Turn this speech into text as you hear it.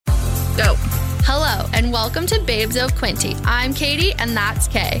Go. Hello, and welcome to Babes of Quinty. I'm Katie, and that's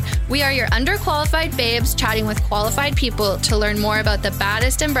Kay. We are your underqualified babes chatting with qualified people to learn more about the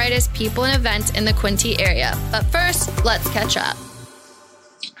baddest and brightest people and events in the Quinty area. But first, let's catch up.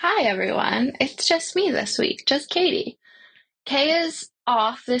 Hi, everyone. It's just me this week, just Katie. Kay is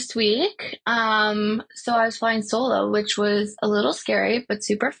off this week, so I was flying solo, which was a little scary, but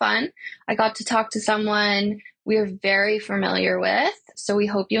super fun. I got to talk to someone we're very familiar with, so we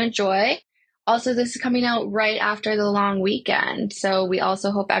hope you enjoy. Also, this is coming out right after the long weekend, so we also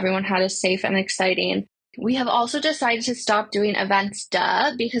hope everyone had a safe and exciting. We have also decided to stop doing events,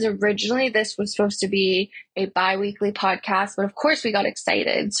 because originally this was supposed to be a bi-weekly podcast, but of course we got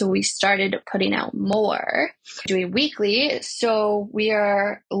excited, so we started putting out more, doing weekly, so we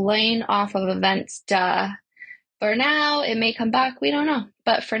are laying off of events, For now, it may come back, we don't know.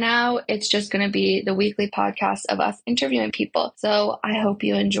 But for now, it's just going to be the weekly podcast of us interviewing people. So I hope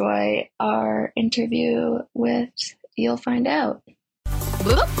you enjoy our interview with You'll Find Out.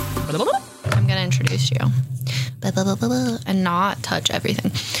 I'm going to introduce you and not touch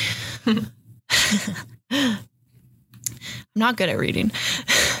everything. I'm not good at reading.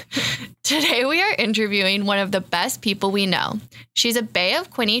 Today we are interviewing one of the best people we know. She's a Bay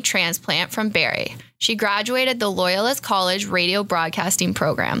of Quinty transplant from Barrie. She graduated the Loyalist College radio broadcasting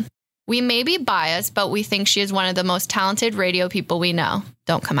program. We may be biased, but we think she is one of the most talented radio people we know.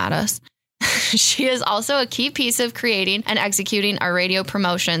 Don't come at us. She is also a key piece of creating and executing our radio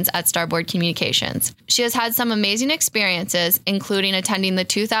promotions at Starboard Communications. She has had some amazing experiences, including attending the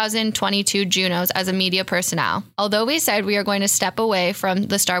 2022 Junos as a media personnel. Although we said we are going to step away from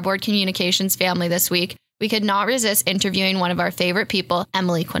the Starboard Communications family this week, we could not resist interviewing one of our favorite people,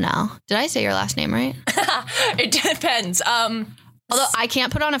 Emily Quesnelle. Did I say your last name right? It depends. Although I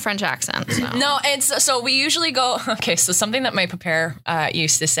can't put on a French accent. So. No, so we usually go, okay, so something that my prepare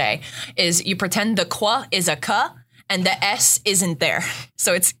used to say is you pretend the qua is a k and the s isn't there.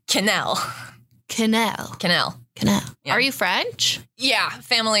 So it's Quesnelle. Quesnelle. Yeah. Are you French? Yeah,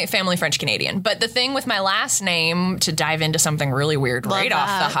 family French Canadian. But the thing with my last name, to dive into something really weird off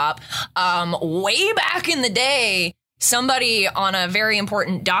the hop, way back in the day, somebody on a very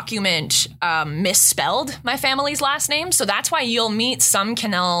important document misspelled my family's last name. So that's why you'll meet some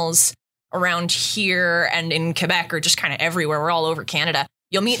Quesnelles around here and in Quebec or just kind of everywhere. We're all over Canada.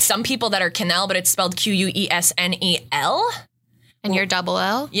 You'll meet some people that are Quesnelle, but it's spelled Quesnel. And you're double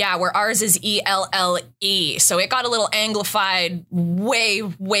L? Yeah, where ours is ELLE. So it got a little anglified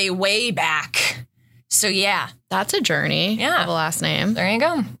way back. So yeah. That's a journey of a last name. There you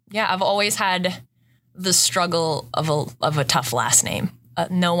go. Yeah, I've always had the struggle of a tough last name.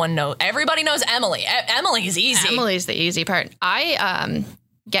 No one knows. Everybody knows Emily. Emily's easy. Emily's the easy part. I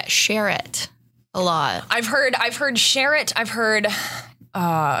get Sherritt a lot. I've heard Sherritt. I've heard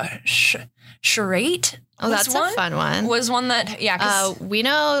Charate. Oh, that's a fun one. Was one that, yeah. We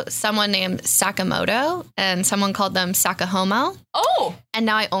know someone named Sakamoto, and someone called them Sakahomo. Oh. And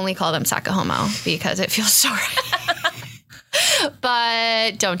now I only call them Sakahomo because it feels so right.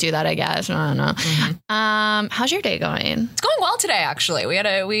 But don't do that, I guess. I don't know. Mm-hmm. How's your day going? It's going well today, actually.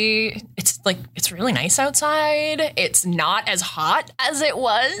 It's really nice outside. It's not as hot as it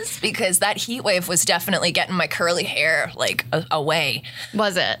was because that heat wave was definitely getting my curly hair away.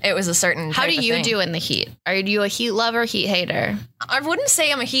 Was it? It was a certain How type do of you thing. do in the heat? Are you a heat lover, heat hater? I wouldn't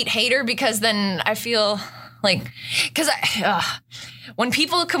say I'm a heat hater because then I feel when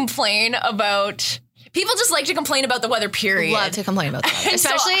people complain about... People just like to complain about the weather, period. Love to complain about the weather.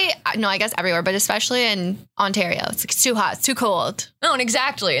 Especially, I guess everywhere, but especially in Ontario. It's too hot. It's too cold. No, and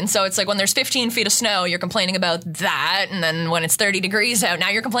exactly. And so it's like when there's 15 feet of snow, you're complaining about that. And then when it's 30 degrees out, now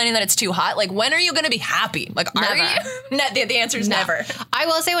you're complaining that it's too hot. Like, when are you going to be happy? Like, are you? The answer is never. I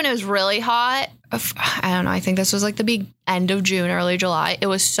will say when it was really hot, I don't know, I think this was like the big end of June, early July. It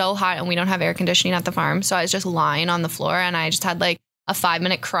was so hot and we don't have air conditioning at the farm. So I was just lying on the floor and I just had a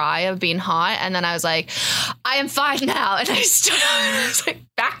 5-minute cry of being hot, and then I was like, I am fine now, and I stood up and I was like,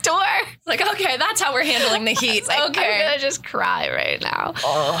 back to work. Like, okay, that's how we're handling the heat. Okay, I'm gonna just cry right now.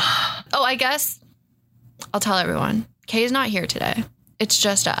 Oh, I guess I'll tell everyone, Kay's not here today. It's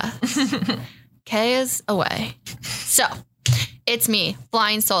just us. Kay is away, so it's me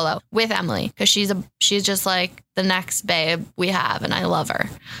flying solo with Emily because she's just like the next babe we have, and I love her.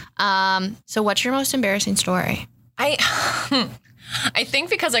 So what's your most embarrassing story? I think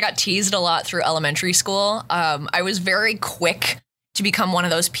because I got teased a lot through elementary school, I was very quick to become one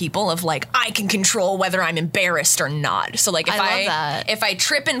of those people of I can control whether I'm embarrassed or not. So if I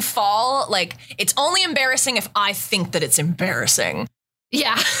trip and fall, it's only embarrassing if I think that it's embarrassing.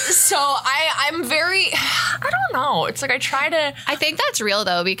 Yeah. So I'm very, I don't know. It's like I think that's real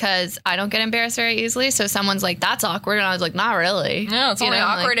though, because I don't get embarrassed very easily. So someone's like, that's awkward. And I was like, not really. No, it's only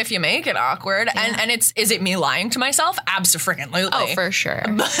awkward if you make it awkward. Yeah. And is it me lying to myself? Abso-freaking-lutely. Oh, for sure.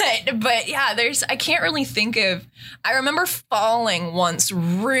 But yeah, I can't really think of, I remember falling once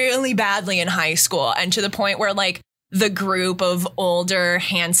really badly in high school, and to the point where like the group of older,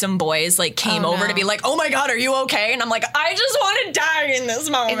 handsome boys like came over to be like, oh my God, are you okay? And I'm like, I just want to die in this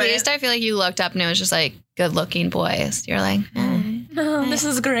moment. At least I feel like you looked up and it was just like good looking boys. You're like, no, this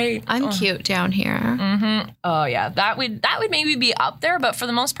is great. I'm cute down here. Mm-hmm. Oh yeah, that would maybe be up there. But for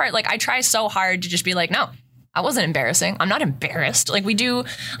the most part, like I try so hard to just be like, no, I wasn't embarrassing. I'm not embarrassed. Like we do,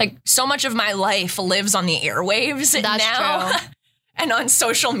 like so much of my life lives on the airwaves now. True. And on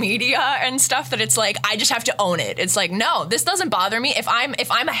social media and stuff, that it's like I just have to own it. It's like, no, this doesn't bother me. If I'm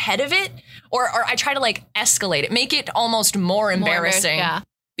ahead of it, or I try to like escalate it, make it almost more embarrassing,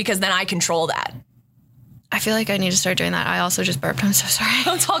 because then I control that. I feel like I need to start doing that. I also just burped. I'm so sorry.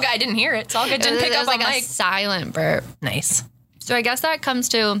 Oh, it's all good. I didn't hear it. It's all good. Didn't pick up on like a silent burp. Nice. So I guess that comes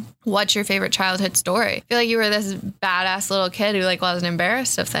to, what's your favorite childhood story? I feel like you were this badass little kid who like wasn't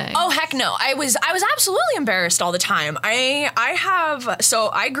embarrassed of things. Oh heck no. I was absolutely embarrassed all the time. I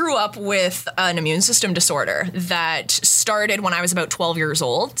grew up with an immune system disorder that started when I was about 12 years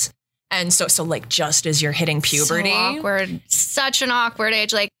old. And so like just as you're hitting puberty. So awkward. Such an awkward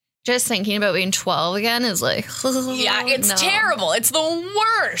age. Like just thinking about being 12 again is like, yeah, it's terrible. It's the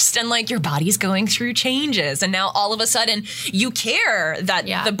worst. And like your body's going through changes. And now all of a sudden you care that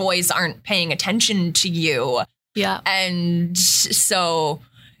the boys aren't paying attention to you. Yeah. And so,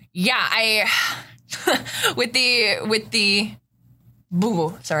 yeah, with the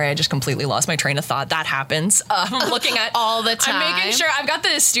boo. Sorry, I just completely lost my train of thought. That happens. I'm looking at all the time. I'm making sure I've got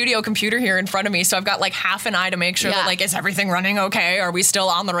the studio computer here in front of me, so I've got like half an eye to make sure that like, is everything running okay? Are we still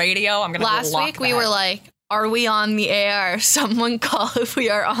on the radio? I'm gonna last week we were like, are we on the air? Someone call if we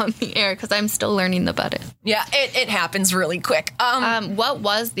are on the air, because I'm still learning the button. Yeah, it happens really quick. What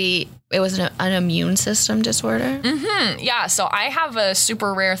was it was an immune system disorder? Mm-hmm. Yeah, so I have a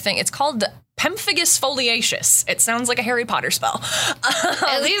super rare thing. It's called pemphigus foliaceus. It sounds like a Harry Potter spell.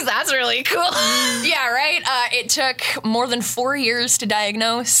 At least that's really cool. Yeah, right? It took more than 4 years to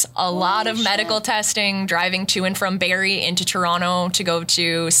diagnose. A lot of medical testing, driving to and from Barrie into Toronto to go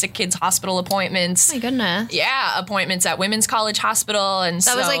to sick kids hospital appointments. Oh my goodness. Yeah, appointments at Women's College Hospital. And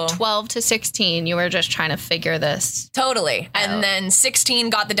that was like 12 to 16. You were just trying to figure this. Totally. Out. And then 16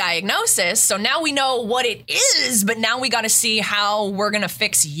 got the diagnosis. So now we know what it is, but now we got to see how we're going to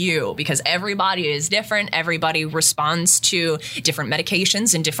fix you, because everybody is different. Everybody responds to different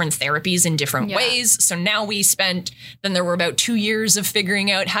medications and different therapies in different ways. So now then there were about 2 years of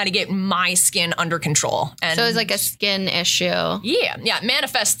figuring out how to get my skin under control. And so it's like a skin issue. Yeah. It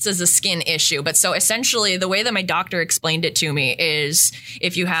manifests as a skin issue. But so essentially the way that my doctor explained it to me is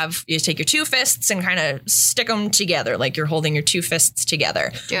if you take your two fists and kind of stick them together, like you're holding your two fists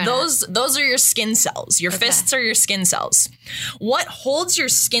together. Those are your skin cells. Your fists are your skin cells. What holds your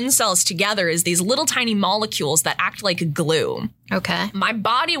skin cells together is these little tiny molecules that act like glue. Okay. My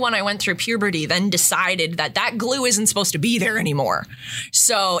body, when I went through puberty, then decided that glue isn't supposed to be there anymore.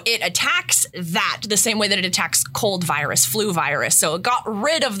 So it attacks that the same way that it attacks cold virus, flu virus. So it got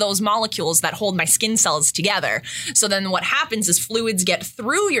rid of those molecules that hold my skin cells together. So then what happens is fluids get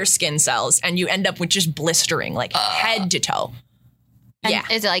through your skin cells and you end up with just blistering, like head to toe. And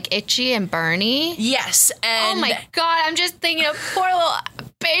is it like itchy and burny? Yes. And oh my God, I'm just thinking of poor little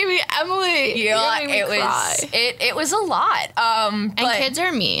baby Emily. Yeah, it was a lot. And kids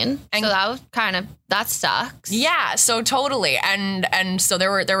are mean. So that sucks. Yeah, so totally. And so there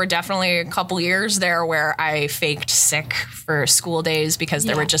were definitely a couple years there where I faked sick for school days, because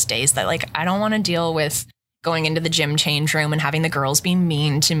there were just days that like I don't want to deal with going into the gym change room and having the girls be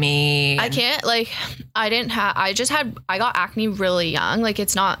mean to me. I can't, like, I got acne really young. Like,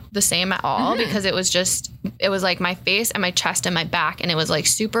 it's not the same at all, because it was like my face and my chest and my back, and it was like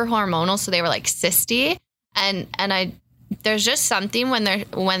super hormonal. So they were like cysty. And there's just something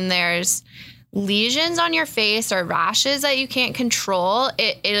when there's lesions on your face or rashes that you can't control,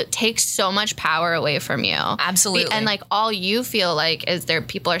 it takes so much power away from you. Absolutely. And like all you feel like is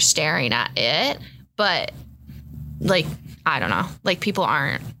people are staring at it, but like, I don't know, like people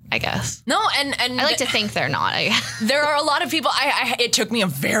aren't, I guess. No, and I like to think they're not. There are a lot of people. It took me a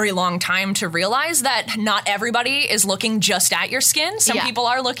very long time to realize that not everybody is looking just at your skin. Some people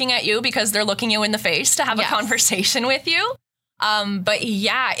are looking at you because they're looking you in the face to have a conversation with you. But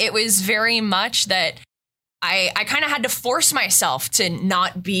yeah, it was very much that I kind of had to force myself to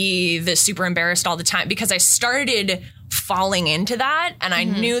not be the super embarrassed all the time, because I started falling into that. And I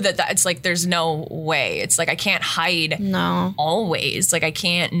knew that it's like, there's no way. It's like, I can't hide always. Like, I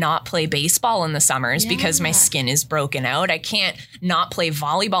can't not play baseball in the summers because my skin is broken out. I can't not play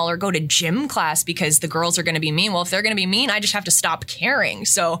volleyball or go to gym class because the girls are going to be mean. Well, if they're going to be mean, I just have to stop caring.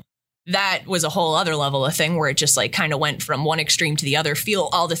 So that was a whole other level of thing where it just like kind of went from one extreme to the other, feel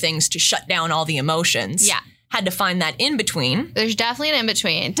all the things to shut down all the emotions. Yeah. Had to find that in between. There's definitely an in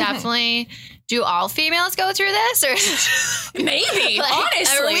between. Definitely. Do all females go through this? Or maybe, like,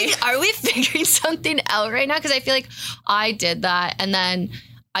 honestly. Are we figuring something out right now? Because I feel like I did that. And then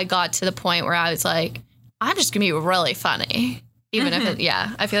I got to the point where I was like, I'm just going to be really funny. Even if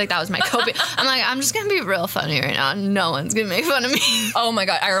I feel like that was my coping. I'm like, I'm just going to be real funny right now. No one's going to make fun of me. Oh my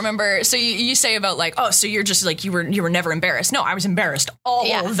God. I remember. So you say about like, oh, so you're just like, you were never embarrassed. No, I was embarrassed all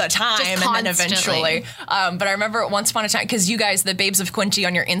the time. And then eventually. But I remember once upon a time, because you guys, the Babes of Quinty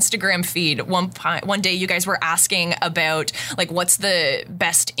on your Instagram feed, one day you guys were asking about like, what's the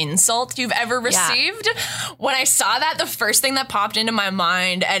best insult you've ever received? When I saw that, the first thing that popped into my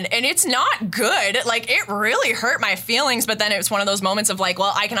mind, and it's not good. Like, it really hurt my feelings. But then it was one of those moments of like,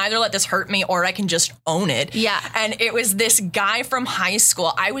 well, I can either let this hurt me or I can just own it. Yeah. And it was this guy from high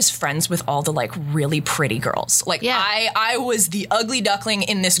school. I was friends with all the like really pretty girls. Like I was the ugly duckling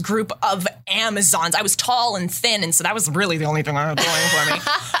in this group of Amazons. I was tall and thin, and so that was really the only thing I had going for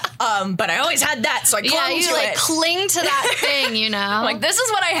me. But I always had that, so I clung to you like cling to that thing, you know? Like, this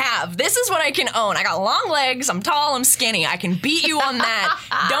is what I have. This is what I can own. I got long legs. I'm tall. I'm skinny. I can beat you on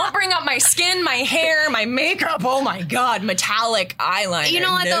that. Don't bring up my skin, my hair, my makeup. Oh my God, metallic eyeliner. You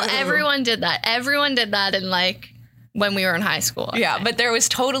know what, though? Everyone did that. Everyone did that in, like, when we were in high school. Yeah, but there was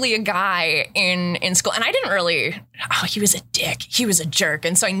totally a guy in school, and I didn't really, he was a dick. He was a jerk,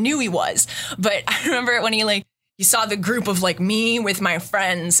 and so I knew he was. But I remember when he saw the group of, like, me with my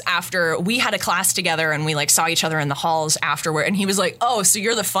friends after we had a class together, and we, like, saw each other in the halls afterward, and he was like, oh, so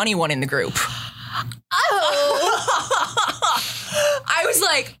you're the funny one in the group. Oh. I was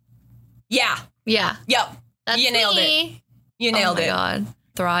like, yeah. Yeah. Yep. That's you nailed me. It. You nailed it. Oh, my God.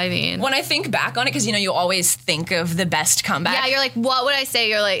 Thriving. When I think back on it, because, you know, you always think of the best comeback. Yeah, you're like, what would I say?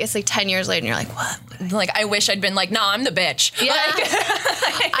 You're like, it's like 10 years later, and you're like, what? Like, I wish I'd been like, no, I'm the bitch. Yeah.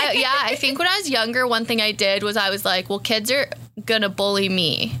 I think when I was younger, one thing I did was I was like, well, kids are going to bully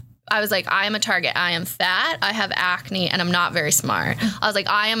me. I was like, I am a target. I am fat, I have acne, and I'm not very smart. I was like,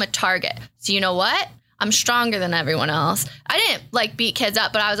 I am a target. So you know what? I'm stronger than everyone else. I didn't like beat kids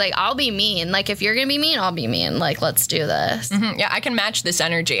up, but I was like, I'll be mean. Like, if you're going to be mean, I'll be mean. Like, let's do this. Mm-hmm. Yeah, I can match this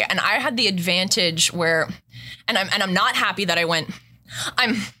energy. And I had the advantage where, and I'm not happy that I went,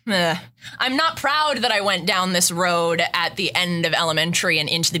 I'm not proud that I went down this road at the end of elementary and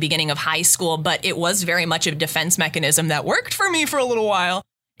into the beginning of high school, but it was very much a defense mechanism that worked for me for a little while,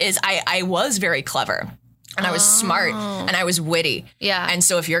 is I was very clever and I was smart and I was witty. Yeah. And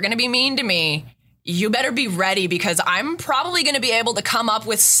so if you're going to be mean to me, you better be ready, because I'm probably going to be able to come up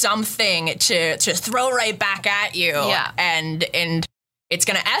with something to throw right back at you. Yeah. And it's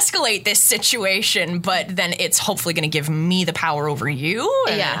going to escalate this situation, but then it's hopefully going to give me the power over you.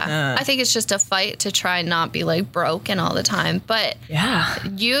 Yeah. I think it's just a fight to try and not be like broken all the time. But yeah,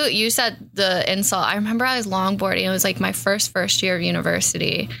 you said the insult. I remember I was longboarding. It was like my first year of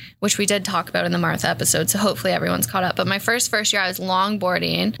university, which we did talk about in the Martha episode. So hopefully everyone's caught up. But my first year, I was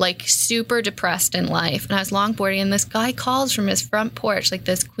longboarding, like super depressed in life. And I was longboarding, and this guy calls from his front porch, like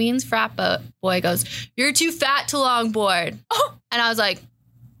this Queen's frat boy goes, "You're too fat to longboard." Oh. And I was like,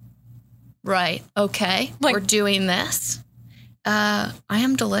 right, okay, like, we're doing this. I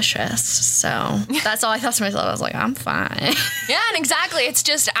am delicious. So that's all I thought to myself. I was like, I'm fine. Yeah, and exactly. It's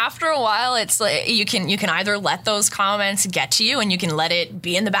just after a while, it's like you can either let those comments get to you and you can let it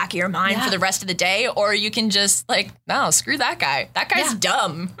be in the back of your mind for the rest of the day, or you can just like, no, screw that guy. That guy's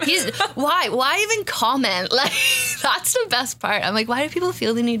dumb. Why even comment? Like, that's the best part. I'm like, why do people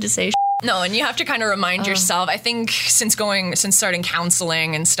feel the need to say shit? No, and you have to kind of remind yourself, I think since starting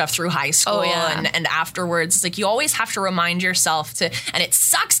counseling and stuff through high school and afterwards, like you always have to remind yourself to, and it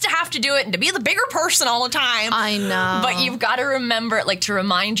sucks to have to do it and to be the bigger person all the time. I know. But you've got to remember, like, to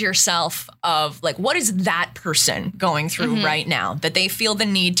remind yourself of like, what is that person going through right now that they feel the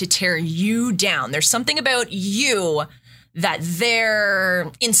need to tear you down? There's something about you that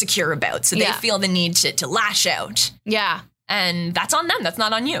they're insecure about. So they feel the need to lash out. Yeah. And that's on them. That's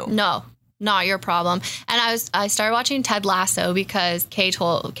not on you. No, not your problem. And I started watching Ted Lasso because Kay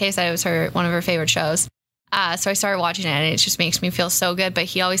said it was one of her favorite shows. So I started watching it, and it just makes me feel so good. But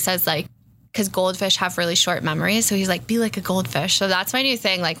he always says, like, because goldfish have really short memories. So he's like, be like a goldfish. So that's my new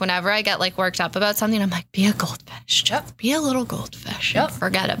thing. Like whenever I get like worked up about something, I'm like, be a goldfish. Just be a little goldfish. Yep.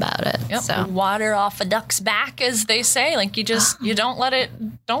 Forget about it. Yep. So Water off a duck's back, as they say. Like you don't let it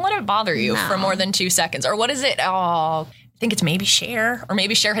bother you for more than 2 seconds. Or what is it? Oh, I think it's maybe Cher, or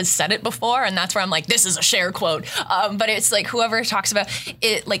maybe Cher has said it before, and that's where I'm like, this is a Cher quote. But it's like whoever talks about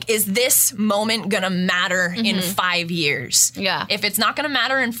it, like, is this moment gonna matter in 5 years? Yeah. If it's not gonna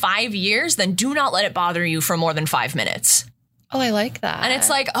matter in 5 years, then do not let it bother you for more than 5 minutes. Oh, I like that. And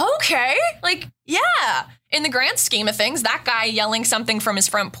it's like, okay, like, yeah. In the grand scheme of things, that guy yelling something from his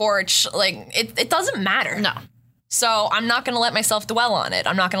front porch, like, it doesn't matter. No. So I'm not going to let myself dwell on it.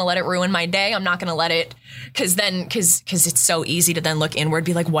 I'm not going to let it ruin my day. I'm not going to let it, because it's so easy to then look inward,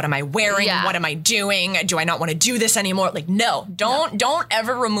 be like, what am I wearing? Yeah. What am I doing? Do I not want to do this anymore? Like, no, don't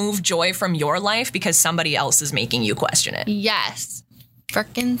ever remove joy from your life because somebody else is making you question it. Yes.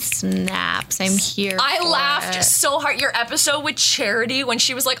 Frickin' snaps. I'm here. I laughed so hard. Your episode with Charity, when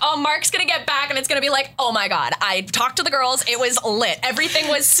she was like, oh, Mark's going to get back and it's going to be like, oh my God. I talked to the girls. It was lit. Everything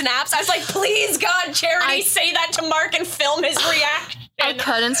was snaps. I was like, please, God, Charity, say that to Mark and film his reaction. I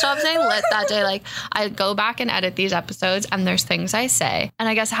couldn't stop saying lit that day. Like, I go back and edit these episodes and there's things I say. And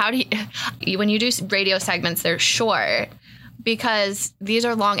I guess when you do radio segments, they're short because these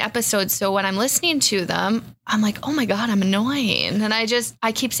are long episodes. So when I'm listening to them, I'm like, oh my God, I'm annoying. And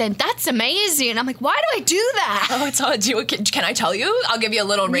I keep saying, that's amazing. I'm like, why do I do that? Oh, it's all do. Can I tell you? I'll give you a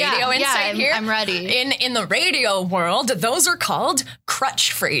little radio insight here. I'm ready. In the radio world, those are called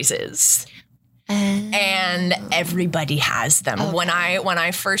crutch phrases. And everybody has them. Okay. When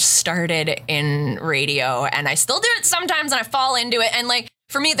I first started in radio, and I still do it sometimes, and I fall into it. And like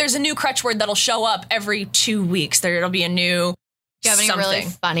for me, there's a new crutch word that'll show up every 2 weeks. There'll be a new. Do you have any really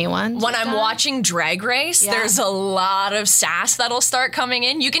funny ones? When I'm watching Drag Race, there's a lot of sass that'll start coming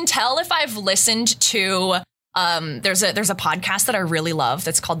in. You can tell if I've listened to. There's a podcast that I really love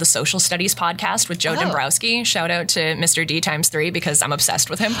that's called the Social Studies Podcast with Joe Dombrowski. Shout out to Mr. D × 3 because I'm obsessed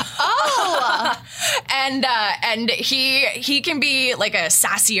with him. Oh, and he can be like a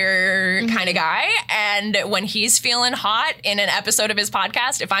sassier kind of guy. And when he's feeling hot in an episode of his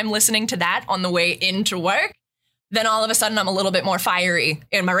podcast, if I'm listening to that on the way into work, then all of a sudden I'm a little bit more fiery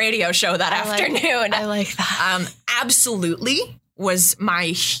in my radio show that afternoon. I like that. Absolutely was my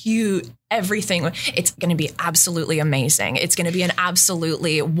huge everything. It's going to be absolutely amazing. It's going to be an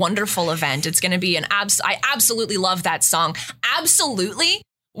absolutely wonderful event. It's going to be I absolutely love that song. Absolutely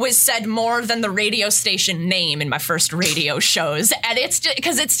was said more than the radio station name in my first radio shows. And it's just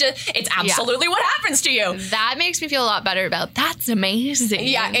because it's absolutely what happens to you. That makes me feel a lot better about that's amazing.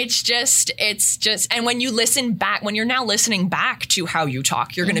 Yeah, it's just, and when you listen back, when you're now listening back to how you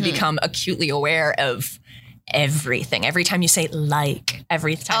talk, you're going to become acutely aware of everything. Every time you say like,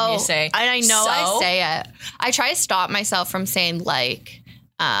 every time you say and I know so. I say it. I try to stop myself from saying like.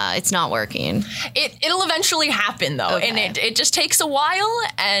 It's not working. It'll eventually happen though. Okay. And it just takes a while,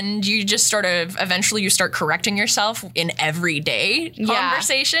 and you just sort of eventually you start correcting yourself in everyday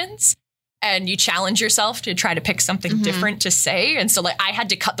conversations. And you challenge yourself to try to pick something different to say. And so like I had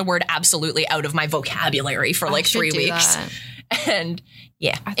to cut the word absolutely out of my vocabulary for like 3 weeks. And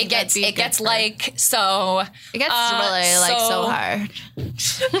yeah, it gets like so. It gets really like so hard.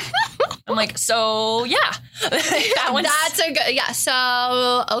 I'm like, so yeah, that's a good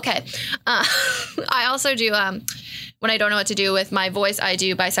So okay, I also do when I don't know what to do with my voice, I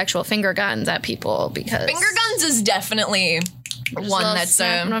do bisexual finger guns at people because finger guns is definitely one that's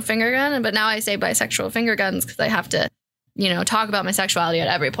a finger gun. But now I say bisexual finger guns because I have to, talk about my sexuality at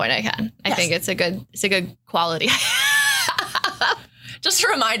every point I can. I think it's a good quality. Just to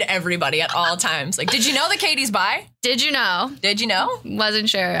remind everybody at all times. Like, did you know that Katie's bi? Did you know? Did you know? Wasn't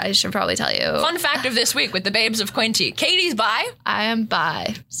sure. I should probably tell you. Fun fact of this week with the Babes of Quinty. Katie's bi. I am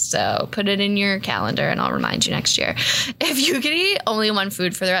bi. So put it in your calendar and I'll remind you next year. If you could eat only one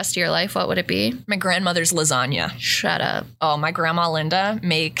food for the rest of your life, what would it be? My grandmother's lasagna. Shut up. Oh, my grandma Linda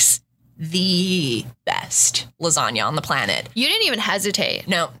makes the best lasagna on the planet. You didn't even hesitate.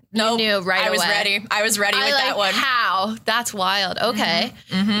 No. You knew right away. I was ready with that one. How? That's wild. Okay.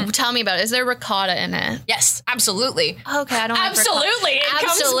 Mm-hmm. Tell me about it. Is there ricotta in it? Yes, absolutely. Okay, I don't absolutely. Like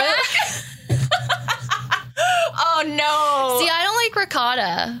Absolutely. It comes back. Oh, no. See, I don't like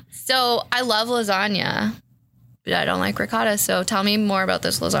ricotta. So I love lasagna. But I don't like ricotta. So tell me more about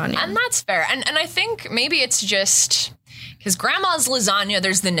this lasagna. And that's fair. And I think maybe it's just... Because grandma's lasagna,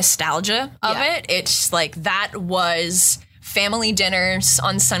 there's the nostalgia of it. It's like that was family dinners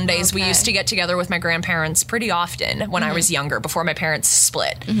on Sundays. Okay. We used to get together with my grandparents pretty often when I was younger, before my parents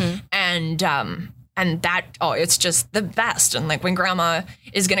split. Mm-hmm. And And it's just the best. And like when grandma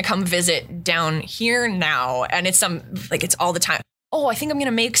is going to come visit down here now, and it's it's all the time. Oh, I think I'm going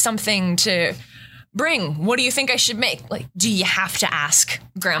to make something to bring. What do you think I should make? Like, do you have to ask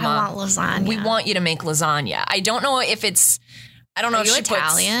grandma? I want lasagna. We want you to make lasagna. I don't know if it's, I don't know Are if you she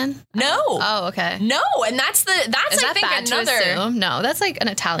Italian? No. Oh, okay. No, and that's Is I that think bad another. to assume? No, that's like an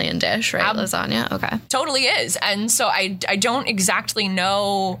Italian dish, right? Lasagna. Okay. Totally is. And so I don't exactly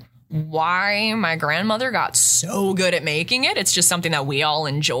know why my grandmother got so good at making it. It's just something that we all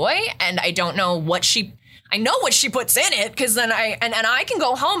enjoy. And I don't know I know what she puts in it, because then I can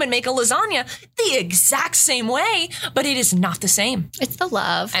go home and make a lasagna the exact same way, but it is not the same. It's the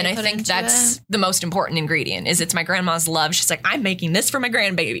love. And I think that's the most important ingredient, is it's my grandma's love. She's like, I'm making this for my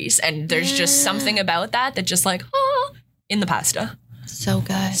grandbabies. And there's just something about that just like, in the pasta. So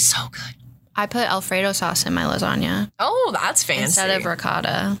good. So good. I put Alfredo sauce in my lasagna. Oh, that's fancy. Instead of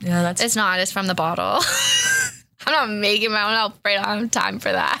ricotta. Yeah, It's not. It's from the bottle. I'm not making my own Alfredo. I don't have time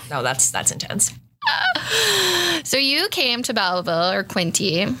for that. No, that's intense. So you came to Belleville or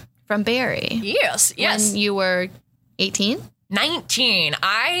Quinte from Barrie. Yes. When you were 18? 19.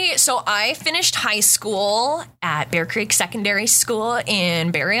 I finished high school at Bear Creek Secondary School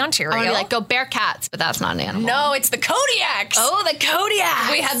in Barrie, Ontario. Oh, you're like, go Bearcats, but that's not an animal. No, it's the Kodiaks. Oh, the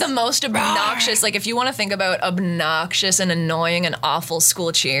Kodiaks. We had the most obnoxious, like if you want to think about obnoxious and annoying and awful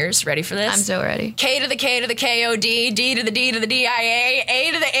school cheers, ready for this? I'm so ready. K to the K to the KOD, D to the D to the DIA,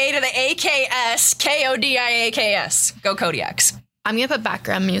 A to the A to the AKS, KODIAKS. Go Kodiaks. I'm going to put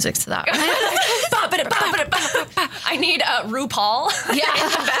background music to that. I need RuPaul in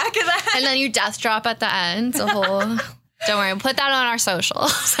the back of that. And then you death drop at the end. The whole... Don't worry, we'll put that on our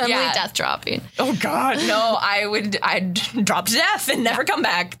socials. Emily death dropping. Oh God, no! I'd drop to death and never come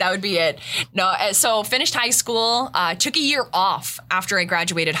back. That would be it. No, so finished high school. Took a year off after I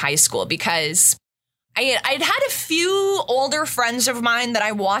graduated high school because I'd had a few older friends of mine that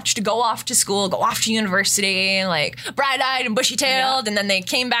I watched go off to school, go off to university, like bright-eyed and bushy-tailed, and then they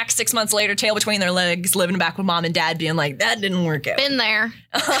came back 6 months later, tail between their legs, living back with mom and dad, being like, that didn't work out. Been there.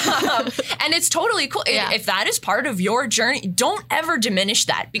 And it's totally cool. Yeah. If that is part of your journey, don't ever diminish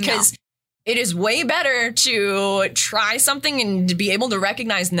that, because it is way better to try something and to be able to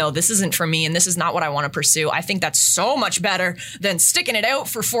recognize, no, this isn't for me and this is not what I want to pursue. I think that's so much better than sticking it out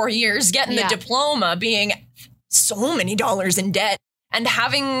for 4 years, getting the diploma, being so many dollars in debt, and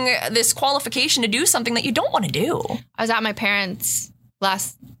having this qualification to do something that you don't want to do. I was at my parents'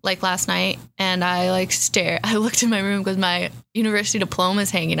 last night, and I looked in my room because my university diploma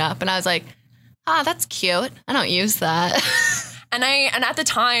is hanging up, and I was like, that's cute. I don't use that. And at the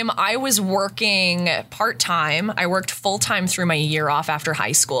time I was working part-time. I worked full-time through my year off after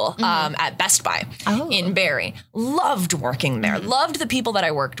high school at Best Buy in Barrie. Loved working there. Loved the people that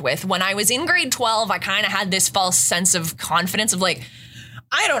I worked with. When I was in grade 12, I kind of had this false sense of confidence of like,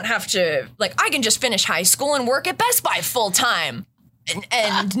 I don't have to, like, I can just finish high school and work at Best Buy full-time.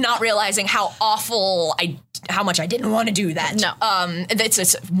 And not realizing how much I didn't want to do that. No.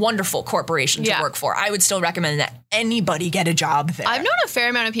 It's a wonderful corporation to work for. I would still recommend that anybody get a job there. I've known a fair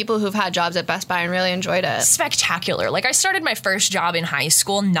amount of people who've had jobs at Best Buy and really enjoyed it. Spectacular. Like, I started my first job in high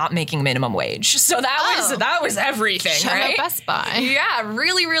school not making minimum wage. So that was everything, Shout right? out Best Buy. Yeah,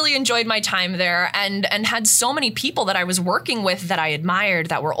 really, really enjoyed my time there, and had so many people that I was working with that I admired,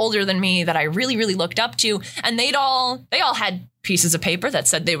 that were older than me, that I really, really looked up to, and they all had pieces of paper that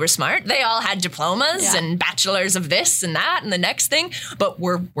said they were smart. They all had diplomas and bachelors of this and that and the next thing, but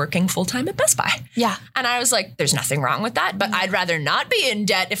we're working full-time at Best Buy. Yeah. And I was like, there's nothing wrong with that, but I'd rather not be in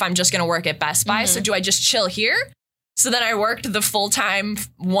debt if I'm just going to work at Best Buy. So do I just chill here? So then I worked the full-time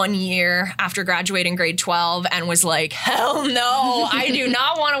 1 year after graduating grade 12 and was like, hell no, I do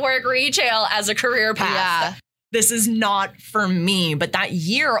not want to work retail as a career path. Yeah. This is not for me. But that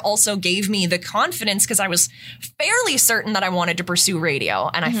year also gave me the confidence because I was fairly certain that I wanted to pursue radio.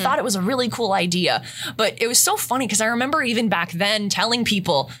 And I thought it was a really cool idea. But it was so funny because I remember even back then telling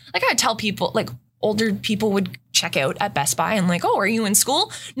people, like I'd tell people, like older people would check out at Best Buy and like, oh, are you in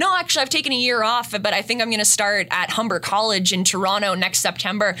school? No, actually, I've taken a year off, but I think I'm going to start at Humber College in Toronto next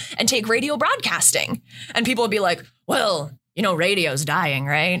September and take radio broadcasting. And people would be like, well, you know, radio's dying,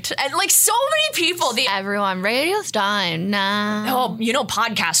 right? And like so many people, everyone, radio's dying. Nah. Oh, you know,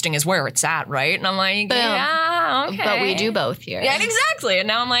 podcasting is where it's at, right? And I'm like, boom. Yeah, okay. But we do both here. Yeah, exactly. And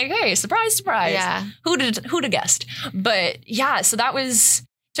now I'm like, hey, surprise, surprise. Yeah. Who'd have guessed? But yeah, so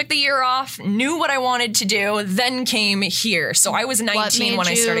took the year off, knew what I wanted to do, then came here. So I was 19 when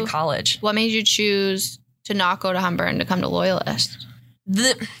I started college. What made you choose to not go to Humber and to come to Loyalist?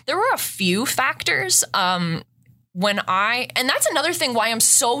 There were a few factors. and that's another thing why I'm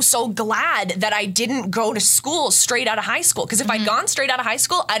so glad that I didn't go to school straight out of high school. Because if I'd gone straight out of high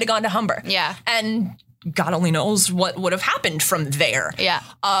school, I'd have gone to Humber. Yeah. And God only knows what would have happened from there. Yeah.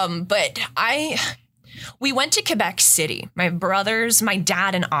 But we went to Quebec City. My brothers, my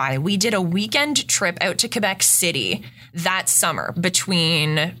dad, and I, we did a weekend trip out to Quebec City that summer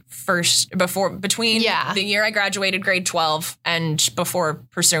between the year I graduated grade 12 and before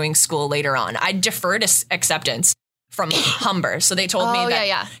pursuing school later on. I deferred acceptance from Humber. So they told me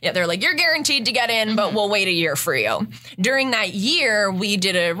that, they're like, you're guaranteed to get in, but we'll wait a year for you. During that year, we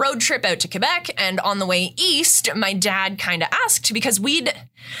did a road trip out to Quebec. And on the way east, my dad kind of asked, because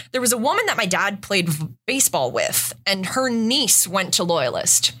there was a woman that my dad played baseball with, and her niece went to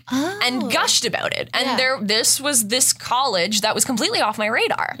Loyalist and gushed about it. And this was this college that was completely off my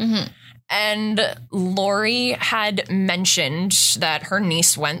radar. And Lori had mentioned that her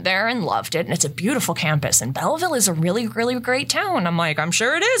niece went there and loved it. And it's a beautiful campus. And Belleville is a really, really great town. I'm like, I'm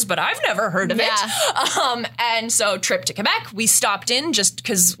sure it is, but I've never heard of it. And so trip to Quebec, we stopped in just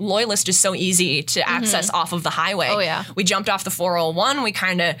because Loyalist is so easy to access off of the highway. Oh, yeah. We jumped off the 401. We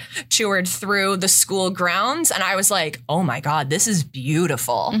kind of toured through the school grounds. And I was like, oh, my God, this is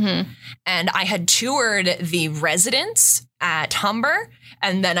beautiful. And I had toured the residence at Humber.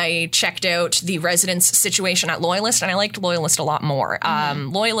 And then I checked out the residence situation at Loyalist, and I liked Loyalist a lot more.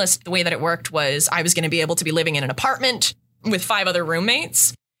 Loyalist, the way that it worked was I was going to be able to be living in an apartment with 5 other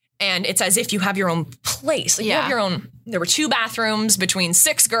roommates. And it's as if you have your own place. Like you have your own. There were 2 bathrooms between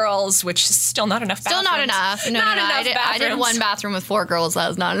 6 girls, which is still not enough bathrooms. Still not enough. No, I did 1 bathroom with 4 girls. That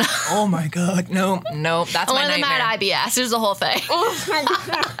was not enough. Oh, my God. No, that's my nightmare. One of them had IBS. It was the whole thing.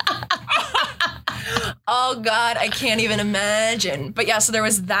 Oh, God, I can't even imagine. But yeah, so there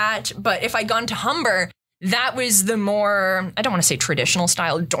was that. But if I'd gone to Humber, that was the more, I don't want to say traditional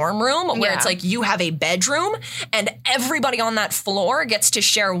style dorm room, where it's like you have a bedroom and everybody on that floor gets to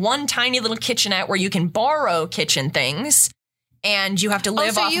share one tiny little kitchenette where you can borrow kitchen things, and you have to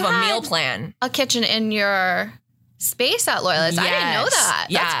live off of a meal plan. A kitchen in your space at Loyalist. Yes. I didn't know that.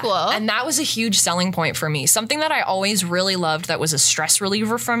 Yeah. That's cool. And that was a huge selling point for me. Something that I always really loved that was a stress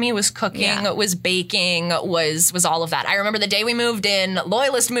reliever for me was cooking, was baking, was all of that. I remember the day we moved in,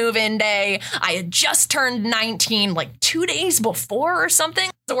 Loyalist move-in day. I had just turned 19 like 2 days before or something.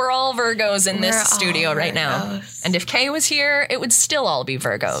 So we're all Virgos in this studio right now. And if Kay was here, it would still all be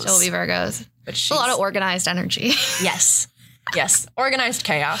Virgos. Still be Virgos. But a lot of organized energy. Yes. Organized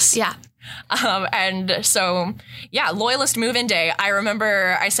chaos. Yeah. And so, Loyalist move-in day. I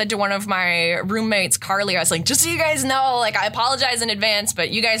remember I said to one of my roommates, Carly, I was like, just so you guys know, like, I apologize in advance,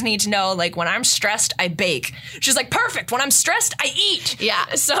 but you guys need to know, like, when I'm stressed, I bake. She's like, perfect. When I'm stressed, I eat.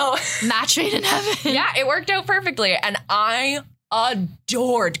 Yeah. So match made in heaven. Yeah, it worked out perfectly. And I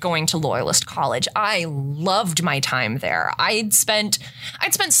adored going to Loyalist College. I loved my time there. I'd spent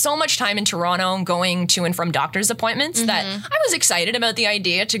so much time in Toronto going to and from doctor's appointments that I was excited about the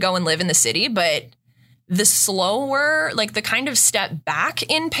idea to go and live in the city, but the slower, like the kind of step back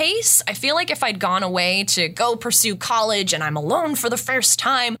in pace, I feel like if I'd gone away to go pursue college and I'm alone for the first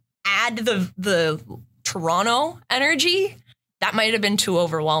time, add the Toronto energy, that might have been too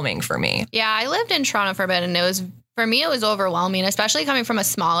overwhelming for me. Yeah, I lived in Toronto for a bit, and for me, it was overwhelming, especially coming from a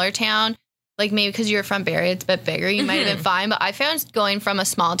smaller town. Like maybe because you're from Barrie, it's a bit bigger. You might have been fine. But I found going from a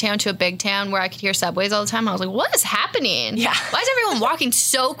small town to a big town where I could hear subways all the time. I was like, what is happening? Yeah. Why is everyone walking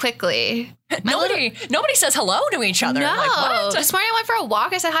so quickly? Nobody says hello to each other. No. Like, what? This morning I went for a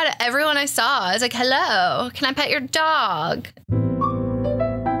walk. I said hi to everyone I saw. I was like, hello, can I pet your dog?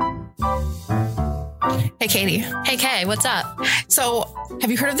 Hey, Katie. Hey, Kay, what's up? So,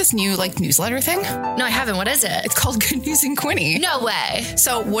 have you heard of this new, newsletter thing? No, I haven't. What is it? It's called Good News in Quinny. No way.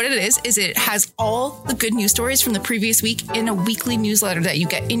 So, what it is it has all the good news stories from the previous week in a weekly newsletter that you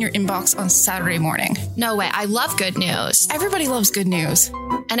get in your inbox on Saturday morning. No way. I love good news. Everybody loves good news.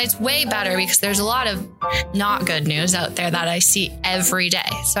 And it's way better because there's a lot of not good news out there that I see every day.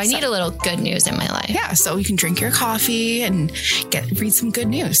 So, I need a little good news in my life. Yeah, so you can drink your coffee and read some good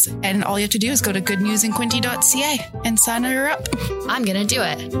news. And all you have to do is go to goodnewsinquinty.ca and sign her up. I'm going to do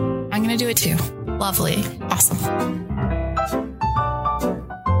it. I'm going to do it too. Lovely. Awesome.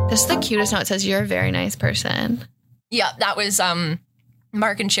 This is the cutest note. It says, you're a very nice person. Yeah, that was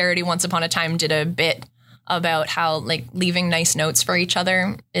Mark and Charity once upon a time did a bit about how leaving nice notes for each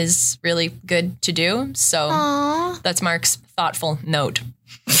other is really good to do. So That's Mark's thoughtful note.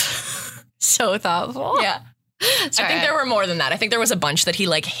 So thoughtful. Yeah. Sorry. I think there were more than that. I think there was a bunch that he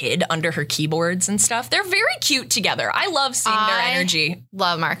hid under her keyboards and stuff. They're very cute together. I love seeing their energy.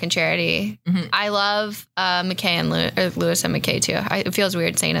 Love Mark and Charity. Mm-hmm. I love McKay and Lewis and McKay too. It feels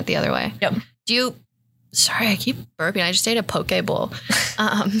weird saying it the other way. Yep. Do you Sorry, I keep burping. I just ate a poke bowl.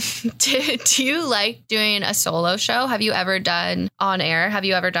 Do you like doing a solo show? Have you ever done on air? Have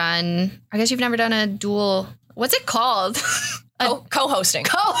you ever done, I guess you've never done a dual, what's it called? Co-hosting.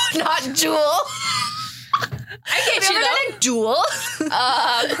 Not dual. I get you, done a duel?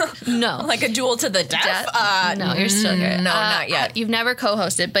 No. Like a duel to the death? No, you're still here. No, not yet. You've never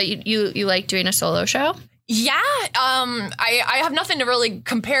co-hosted, but you like doing a solo show? Yeah, I have nothing to really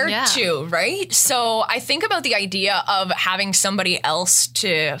compare to, right? So I think about the idea of having somebody else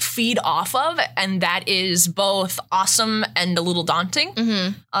to feed off of, and that is both awesome and a little daunting.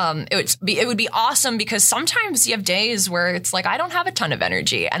 It would be awesome because sometimes you have days where it's like I don't have a ton of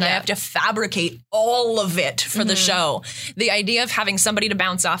energy, and I have to fabricate all of it for the show. The idea of having somebody to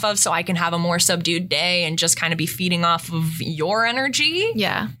bounce off of so I can have a more subdued day and just kind of be feeding off of your energy.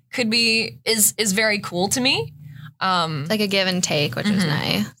 Yeah. is very cool to me. Like a give and take, which is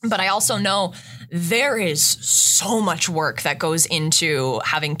nice. But I also know there is so much work that goes into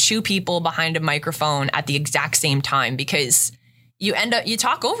having two people behind a microphone at the exact same time, because you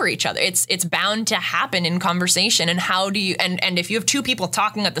talk over each other. It's bound to happen in conversation. And how do you, and if you have two people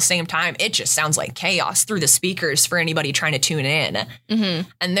talking at the same time, it just sounds like chaos through the speakers for anybody trying to tune in. And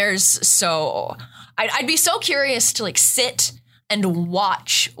I'd be so curious to like sit and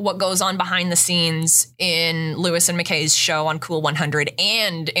watch what goes on behind the scenes in Lewis and McKay's show on Cool 100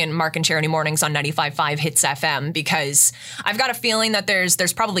 and in Mark and Charity Mornings on 95.5 Hits FM, because I've got a feeling that there's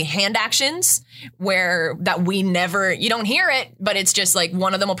probably hand actions where that you don't hear it, but it's just like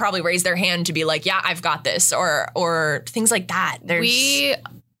one of them will probably raise their hand to be like, yeah, I've got this, or things like that. We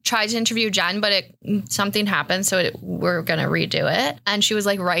tried to interview Jen, but something happened, so we're going to redo it. And she was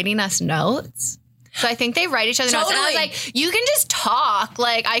like writing us notes. So I think they write each other notes. And I was like, you can just talk.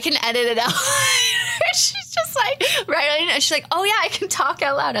 Like, I can edit it out. She's just like, writing. And she's like, oh, yeah, I can talk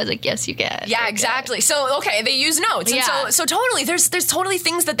out loud. I was like, yes, you can. Yeah, exactly. So, okay, they use notes. And so totally, there's totally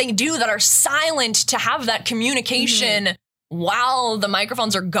things that they do that are silent to have that communication while the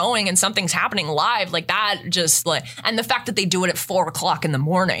microphones are going and something's happening live. Like that just like, and the fact that they do it at 4 o'clock in the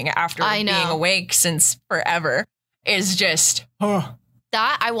morning after being awake since forever is just,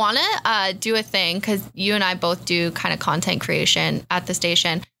 That I want to do a thing, because you and I both do kind of content creation at the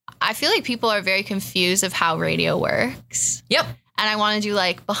station. I feel like people are very confused of how radio works. Yep. And I want to do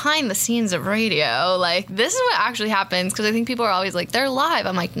like behind the scenes of radio. Like, this is what actually happens, because I think people are always like, they're live.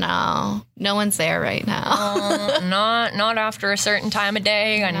 I'm like, no one's there right now. Not after a certain time of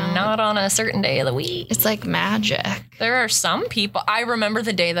day and not on a certain day of the week. It's like magic. There are some people. I remember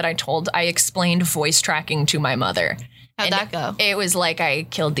the day that I explained voice tracking to my mother. How'd that go? It was like I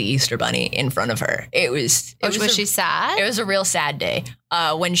killed the Easter Bunny in front of her. Was she sad? It was a real sad day.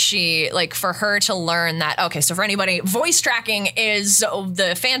 When she, like, for her to learn that, okay, so for anybody, voice tracking is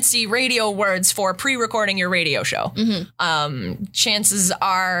the fancy radio words for pre-recording your radio show. Chances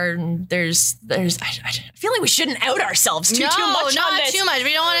are I feel like we shouldn't out ourselves too much on this. Not too much.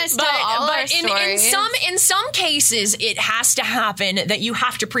 We don't want to tell all our stories. In some cases, it has to happen that you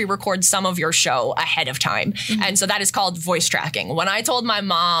have to pre-record some of your show ahead of time. And so that is called voice tracking. When I told my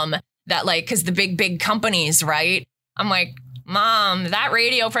mom that, like, because the big companies, right? I'm like, Mom, that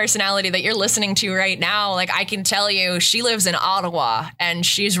radio personality that you're listening to right now, like, I can tell you she lives in Ottawa and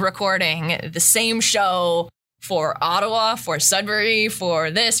she's recording the same show for Ottawa, for Sudbury,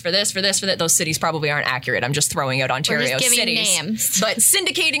 for this. Those cities probably aren't accurate. I'm just throwing out Ontario cities. Names. But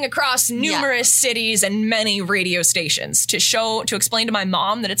syndicating across numerous cities and many radio stations to explain to my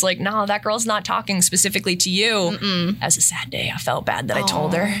mom that it's like, no, that girl's not talking specifically to you. That's a sad day. I felt bad that I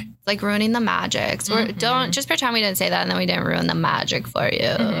told her. It's like ruining the magic. So don't just pretend we didn't say that and then we didn't ruin the magic for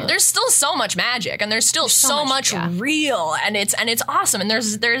you. There's still so much magic and there's still so much real and it's awesome. And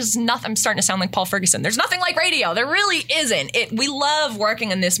there's nothing. I'm starting to sound like Paul Ferguson. There's nothing like radio. There really isn't. We love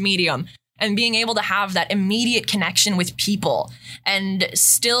working in this medium and being able to have that immediate connection with people and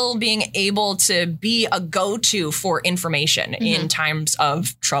still being able to be a go-to for information in times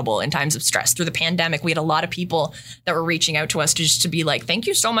of trouble, in times of stress. Through the pandemic, we had a lot of people that were reaching out to us just to be like, thank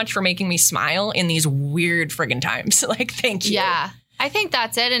you so much for making me smile in these weird friggin' times. Like, thank you. Yeah. I think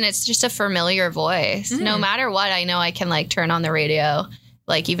that's it. And it's just a familiar voice. No matter what, I know I can like turn on the radio,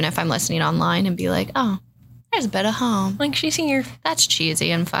 like even if I'm listening online and be like, oh, there's a bit of home. Like, she's here. That's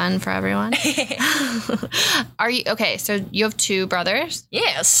cheesy and fun for everyone. Are you okay? So you have two brothers?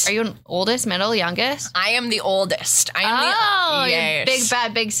 Yes. Are you an oldest, middle, youngest? I am the oldest. You're big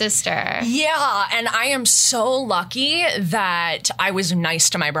that big sister. Yeah, and I am so lucky that I was nice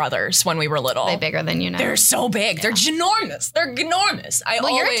to my brothers when we were little. Are they bigger than you now? They're so big. Yeah. They're ginormous. They're ginormous.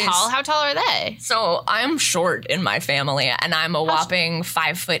 You're tall. How tall are they? So I'm short in my family, and I'm a whopping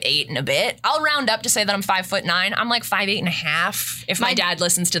 5'8" and a bit. I'll round up to say that I'm 5'9". I'm like 5'8.5". If my dad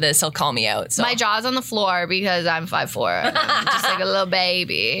listens to this, he'll call me out. So. My jaw's on the floor because I'm 5'4". And I'm just like a little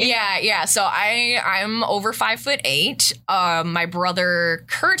baby. Yeah. So I'm over 5'8". My brother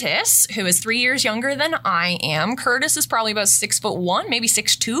Curtis, who is 3 years younger than I am. Curtis is probably about 6'1", maybe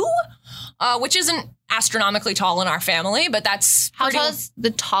 6'2", which isn't astronomically tall in our family, but that's how tall is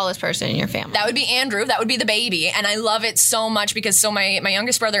the tallest person in your family? That would be Andrew. That would be the baby, and I love it so much because my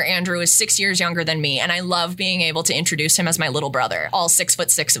youngest brother Andrew is 6 years younger than me, and I love being able to introduce him as my little brother. All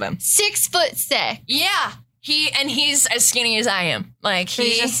 6'6" of him. 6'6". Yeah. He's as skinny as I am. Like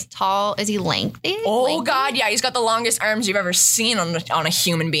he's just tall. Is he lengthy? Oh lengthy? God, yeah. He's got the longest arms you've ever seen on a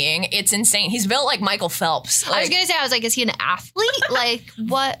human being. It's insane. He's built like Michael Phelps. I was gonna say, is he an athlete? Like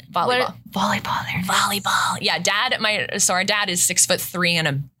what? Volleyball. Volleyball. Yeah, our dad is 6'3" and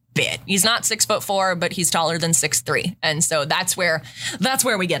a bit. He's not 6'4", but he's taller than 6'3", and so that's where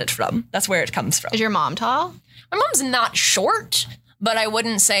we get it from. That's where it comes from. Is your mom tall? My mom's not short. But I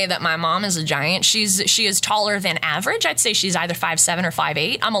wouldn't say that my mom is a giant. She is taller than average. I'd say she's either 5'7" or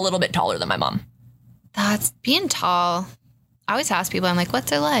 5'8". I'm a little bit taller than my mom. That's being tall. I always ask people, I'm like,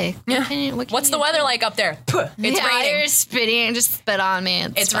 what's it like? Yeah. What's the weather like up there? It's raining. You're spitting. Just spit on me.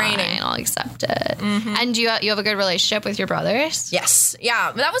 It's fine. Raining. I'll accept it. Mm-hmm. And you have a good relationship with your brothers? Yes.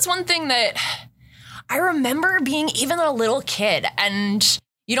 Yeah. That was one thing that I remember being even a little kid, and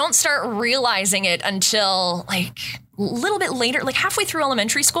you don't start realizing it until like a little bit later, like halfway through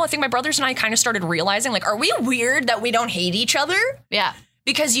elementary school. I think my brothers and I kind of started realizing, like, are we weird that we don't hate each other? Yeah.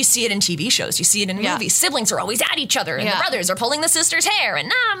 Because you see it in TV shows, you see it in movies. Siblings are always at each other, and the brothers are pulling the sister's hair, and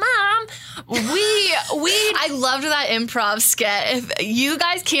Mom. I loved that improv skit. If you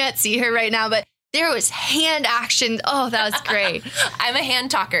guys can't see her right now, but there was hand actions. Oh, that was great. I'm a hand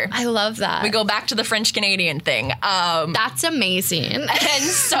talker. I love that. We go back to the French Canadian thing. That's amazing. And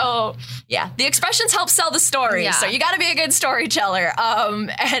so, yeah, the expressions help sell the story. Yeah. So you got to be a good storyteller.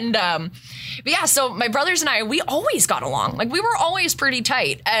 But yeah, so my brothers and I, we always got along. Like, we were always pretty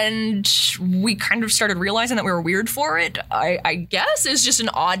tight. And we kind of started realizing that we were weird for it. I guess it's just an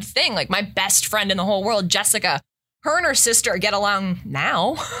odd thing. Like, my best friend in the whole world, Jessica, her and her sister get along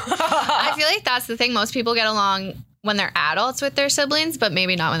now. I feel like that's the thing. Most people get along when they're adults with their siblings, but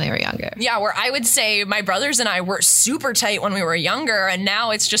maybe not when they were younger. Yeah, where I would say my brothers and I were super tight when we were younger, and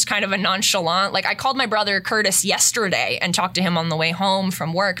now it's just kind of a nonchalant. Like, I called my brother Curtis yesterday and talked to him on the way home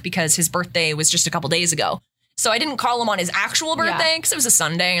from work because his birthday was just a couple days ago. So I didn't call him on his actual birthday because it was a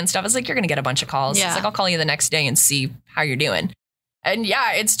Sunday and stuff. I was like, you're going to get a bunch of calls. Yeah. It's like, I'll call you the next day and see how you're doing. And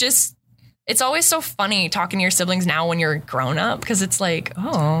yeah, it's always so funny talking to your siblings now when you're grown up, because it's like,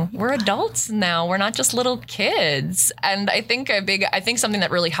 oh, we're adults now. We're not just little kids. And I think something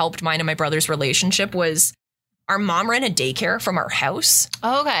that really helped mine and my brother's relationship was our mom ran a daycare from our house.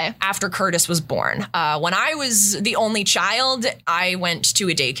 Oh, okay. After Curtis was born. When I was the only child, I went to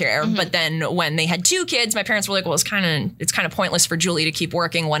a daycare. Mm-hmm. But then when they had two kids, my parents were like, well, it's kind of pointless for Julie to keep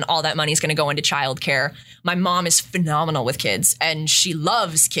working when all that money is going to go into childcare. My mom is phenomenal with kids, and she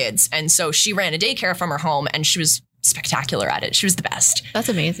loves kids. And so she ran a daycare from her home, and she was spectacular at it. She was the best. That's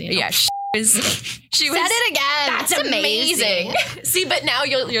amazing. Yeah. She said it again. That's amazing. See, but now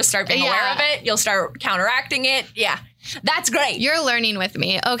you'll start being aware of it. You'll start counteracting it. Yeah. That's great. You're learning with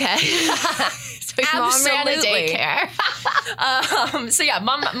me. Okay. So mom ran a daycare. So yeah,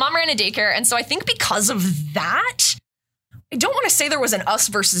 mom ran a daycare. And so I think because of that, I don't want to say there was an us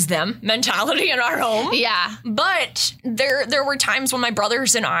versus them mentality in our home. Yeah. But there were times when my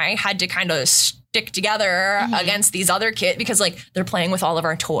brothers and I had to kind of stick together against these other kids because, like, they're playing with all of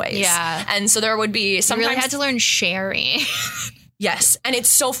our toys. Yeah. And so there would be sometimes... You really had to learn sharing. Yes. And it's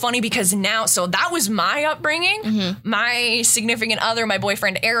so funny because now, so that was my upbringing. Mm-hmm. My significant other, my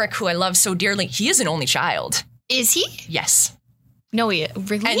boyfriend, Eric, who I love so dearly, he is an only child. Is he? Yes. No, really?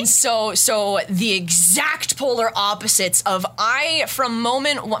 And so the exact polar opposites of from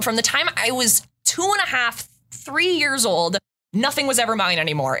the time I was 2.5, 3 years old, nothing was ever mine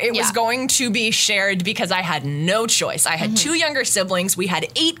anymore. It was going to be shared because I had no choice. I had two younger siblings. We had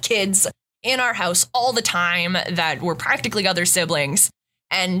 8 kids in our house all the time that were practically other siblings.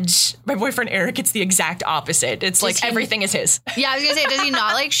 And my boyfriend, Eric, it's the exact opposite. It's like everything is his. Yeah, I was going to say, does he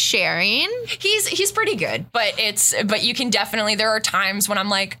not like sharing? He's pretty good, but you can definitely, there are times when I'm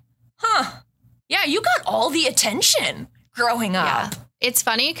like, yeah, you got all the attention growing up. Yeah. It's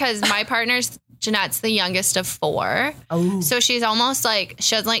funny because my partner's Jeanette's the youngest of 4. Oh. So she's almost like,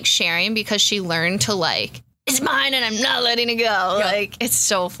 she doesn't like sharing because she learned to like, it's mine and I'm not letting it go. Yeah. Like, it's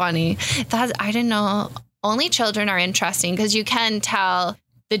so funny. I didn't know. Only children are interesting because you can tell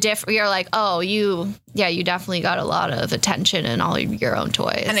you're like, oh, you definitely got a lot of attention and all your own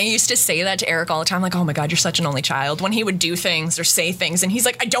toys. And I used to say that to Eric all the time, like, oh my God, you're such an only child. When he would do things or say things and he's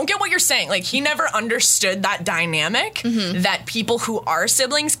like, I don't get what you're saying. Like, he never understood that dynamic that people who are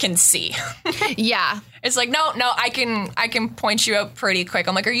siblings can see. Yeah. It's like, no, I can point you out pretty quick.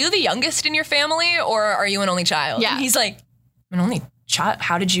 I'm like, are you the youngest in your family or are you an only child? Yeah. And he's like, I'm an only child.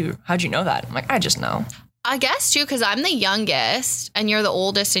 How'd you know that? I'm like, I just know. I guess, too, because I'm the youngest and you're the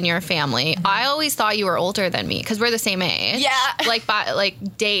oldest in your family. I always thought you were older than me because we're the same age. Yeah.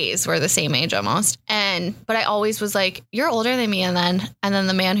 Like days, we're the same age almost. But I always was like, you're older than me. And then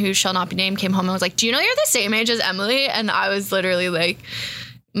the man who shall not be named came home and was like, do you know you're the same age as Emily? And I was literally like,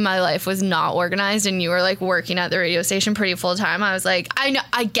 my life was not organized and you were like working at the radio station pretty full time. I was like, I know,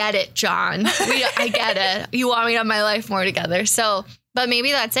 I get it, John. I get it. You want me to have my life more together. So, but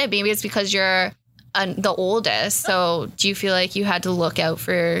maybe that's it. Maybe it's because you're the oldest. So do you feel like you had to look out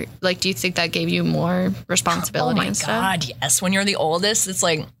for, like, do you think that gave you more responsibility and stuff? Oh my God, yes. When you're the oldest, it's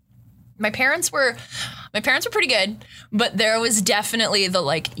like, my parents were pretty good, but there was definitely the,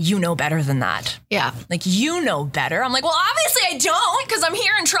 like, you know better than that. Yeah. Like, you know better. I'm like, well, obviously I don't, because I'm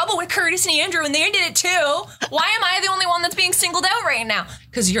here in trouble with Curtis and Andrew, and they did it too. Why am I the only one that's being singled out right now?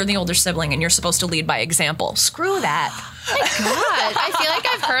 Because you're the older sibling and you're supposed to lead by example. Screw that. Oh my God. I feel like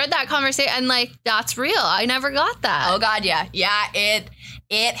I've heard that conversation and like, that's real. I never got that. Oh God, yeah. Yeah,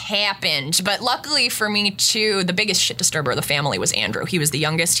 it happened. But luckily for me too, the biggest shit disturber of the family was Andrew. He was the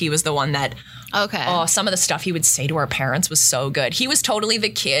youngest. He was the one that, some of the stuff he would say to our parents was so good. He was totally the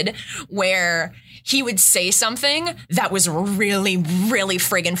kid where he would say something that was really, really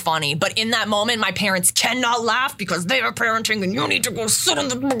friggin' funny. But in that moment, my parents cannot laugh because they are parenting and you need to go sit in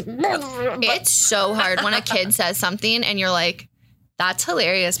the... It's so hard when a kid says something and you're like, that's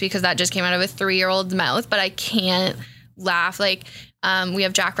hilarious because that just came out of a 3-year-old's mouth, but I can't laugh. Like, we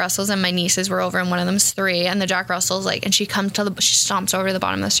have Jack Russells and my nieces were over and one of them's 3 and the Jack Russell's like, and she stomps over to the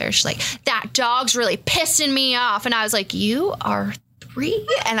bottom of the stairs. She's like, that dog's really pissing me off. And I was like, you are 3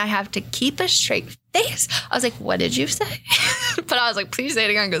 and I have to keep a straight face. I was like, what did you say? But I was like, please say it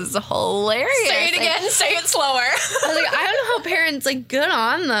again because it's hilarious. Say it again, say it slower. I was like, I don't know how parents, like, good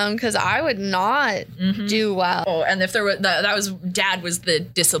on them because I would not do well. Oh, and if there was, dad was the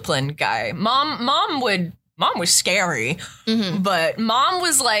disciplined guy. Mom was scary, but mom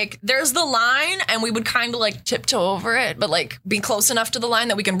was like, there's the line, and we would kind of like tiptoe over it, but like be close enough to the line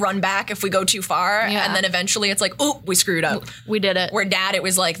that we can run back if we go too far. Yeah. And then eventually it's like, oh, we screwed up. We did it. Where dad, it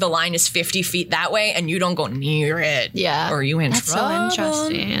was like the line is 50 feet that way, and you don't go near it. Yeah. Or you in That's trouble. so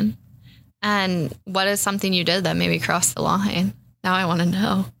interesting. And what is something you did that maybe crossed the line? Now I want to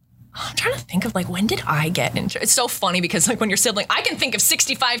know. I'm trying to think of, like, when did I get into... It's so funny because, like, when you're sibling, I can think of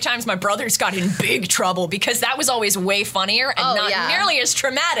 65 times my brothers got in big trouble because that was always way funnier and nearly as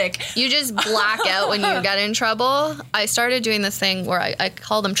traumatic. You just black out when you get in trouble. I started doing this thing where I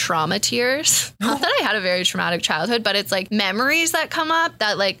call them trauma tears. Not that I had a very traumatic childhood, but it's, like, memories that come up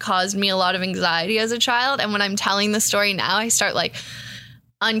that, like, caused me a lot of anxiety as a child. And when I'm telling the story now, I start, like...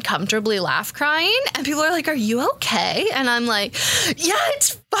 uncomfortably laugh crying and people are like, are you okay? And I'm like, yeah,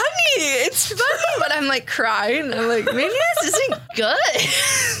 it's funny, but I'm like crying. I'm like, maybe this isn't good.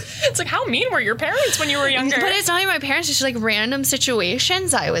 It's like, how mean were your parents when you were younger? But it's not even my parents, it's just like random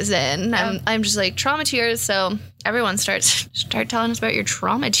situations I was in. Yeah. I'm just like trauma tears. So everyone start telling us about your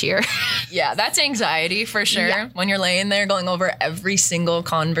trauma tear. Yeah, that's anxiety for sure. Yeah. When you're laying there going over every single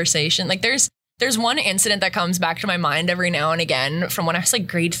conversation, like there's one incident that comes back to my mind every now and again from when I was like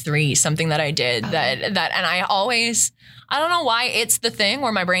grade 3, something that I did that, and I don't know why it's the thing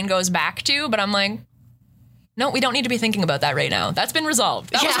where my brain goes back to, but I'm like, no, we don't need to be thinking about that right now. That's been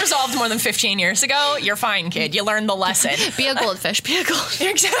resolved. That was resolved more than 15 years ago. You're fine, kid. You learned the lesson. Be a goldfish.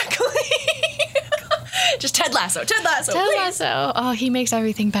 Exactly. Just Ted Lasso. Ted Lasso. Oh, he makes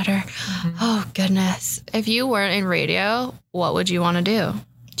everything better. Mm-hmm. Oh, goodness. If you weren't in radio, what would you want to do?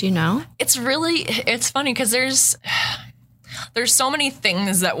 Do you know? It's funny because there's so many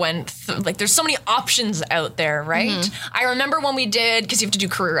things that like there's so many options out there, right? Mm-hmm. I remember when we did, because you have to do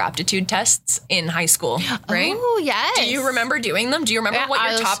career aptitude tests in high school, right? Oh, yes. Do you remember doing them? Do you remember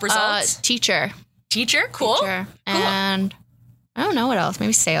what your top results? Teacher. Cool. Teacher. And I don't know what else.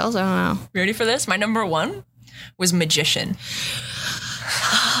 Maybe sales. I don't know. Ready for this? My number 1 was magician.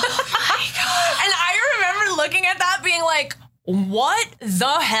 Oh my God. And I remember looking at that being like, what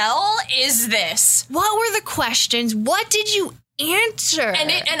the hell is this? What were the questions? What did you answer. And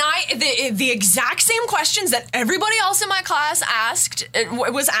the exact same questions that everybody else in my class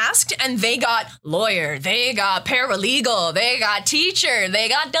was asked, and they got lawyer, they got paralegal, they got teacher, they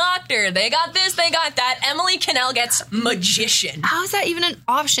got doctor, they got this, they got that. Emily Quesnelle gets magician. How is that even an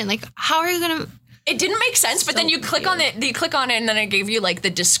option? Like, how are you gonna? It didn't make sense, but then you click on it, and then it gave you like the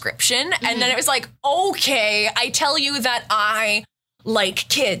description, and then it was like, okay, I tell you that I like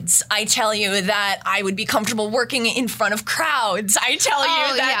kids. I tell you that I would be comfortable working in front of crowds. I tell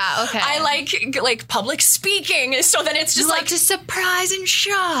you that I like public speaking. So then it's just like to surprise and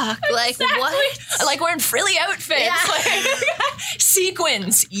shock. Exactly. Like what? I like wearing frilly outfits. Yeah. Like,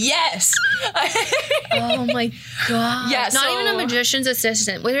 sequins. Yes. Oh my God. Yeah. Not even a magician's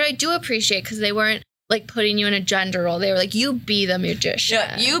assistant, which I do appreciate because they weren't like putting you in a gender role. They were like, you be the magician.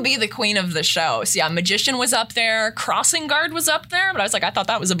 Yeah, you be the queen of the show. So yeah, magician was up there. Crossing guard was up there. But I was like, I thought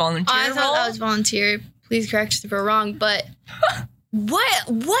that was a volunteer role. I thought that was volunteer. Please correct us if we're wrong. But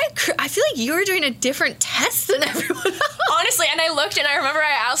what? I feel like you were doing a different test than everyone else. Honestly, and I looked and I remember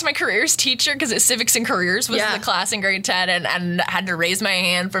I asked my careers teacher, because it's civics and careers was the class in grade 10, and had to raise my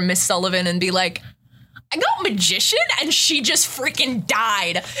hand for Miss Sullivan and be like, I got magician, and she just freaking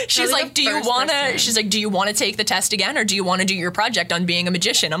died. She's like, do you want to take the test again, or do you want to do your project on being a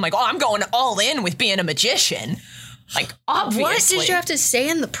magician? I'm like, oh, I'm going all in with being a magician. Like, obviously. What did you have to say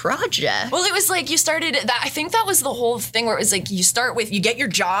in the project? Well, it was like you started that. I think that was the whole thing where it was like you start with, you get your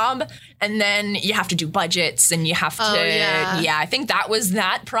job, and then you have to do budgets, and you have to, I think that was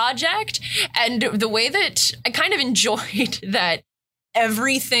that project. And the way that I kind of enjoyed that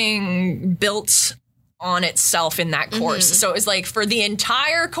everything built on itself in that course. So it was like for the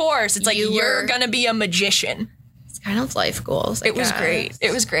entire course, it's like you're going to be a magician. It's kind of life goals. It was great.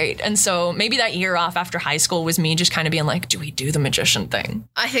 It was great. And so maybe that year off after high school was me just kind of being like, do we do the magician thing?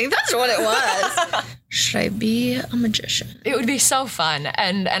 I think that's what it was. Should I be a magician? It would be so fun.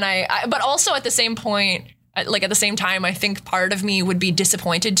 And I but also at the same point, like at the same time, I think part of me would be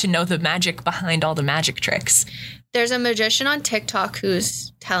disappointed to know the magic behind all the magic tricks. There's a magician on TikTok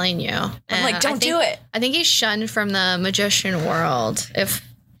who's telling you. I'm like, don't do it. I think he's shunned from the magician world. If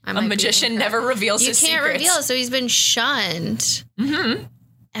a magician never reveals his secrets. You can't reveal, so he's been shunned. Mm-hmm.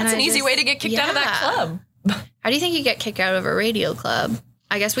 That's an easy way to get kicked out of that club. How do you think you get kicked out of a radio club?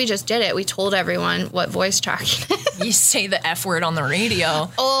 I guess we just did it. We told everyone what voice tracking is. You say the F word on the radio.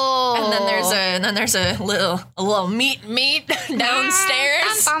 Oh. And then there's a little meet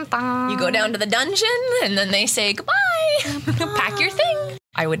downstairs. Dun, dun, dun. You go down to the dungeon, and then they say goodbye. Pack your thing.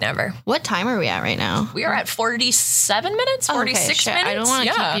 I would never. What time are we at right now? We are at 47 minutes, 46 minutes. I don't want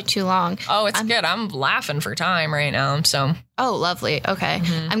to keep you too long. Oh, it's good. I'm laughing for time right now, so. Oh, lovely. Okay.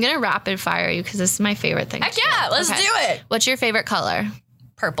 Mm-hmm. I'm going to rapid fire you because this is my favorite thing. Heck yeah, let's do it. What's your favorite color?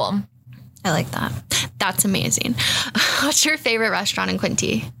 Purple. I like that. That's amazing. What's your favorite restaurant in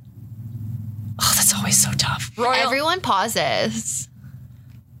Quinte? Oh, that's always so tough. Everyone pauses.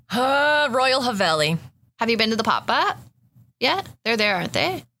 Royal Haveli. Have you been to the Pop-Up yet? They're there, aren't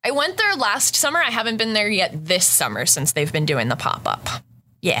they? I went there last summer. I haven't been there yet this summer since they've been doing the Pop-Up.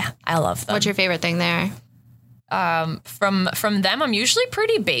 Yeah, I love them. What's your favorite thing there? From them, I'm usually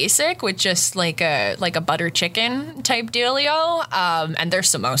pretty basic with just like a butter chicken type dealio. And their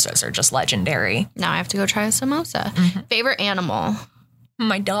samosas are just legendary. Now I have to go try a samosa. Mm-hmm. Favorite animal?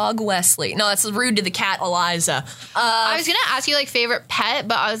 My dog, Wesley. No, that's rude to the cat, Eliza. I was going to ask you like favorite pet,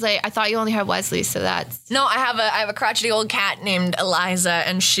 but I was like, I thought you only had Wesley, so that's... No, I have a crotchety old cat named Eliza,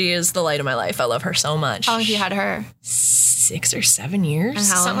 and she is the light of my life. I love her so much. How long have you had her? 6 or 7 years. And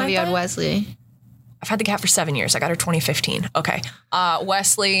how long have you had Wesley? I've had the cat for 7 years. I got her 2015. Okay.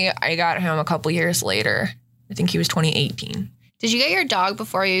 Wesley, I got him a couple years later. I think he was 2018. Did you get your dog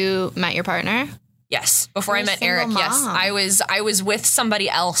before you met your partner? Yes. Before I met Eric, yes. I was with somebody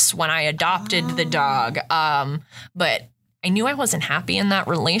else when I adopted the dog. But I knew I wasn't happy in that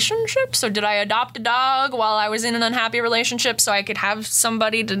relationship. So did I adopt a dog while I was in an unhappy relationship so I could have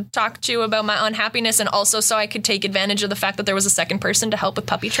somebody to talk to about my unhappiness, and also so I could take advantage of the fact that there was a second person to help with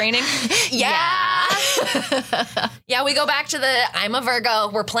puppy training? Yeah. Yeah, we go back to I'm a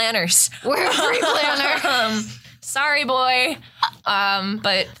Virgo. We're planners. We're a pre-planner. Sorry, boy.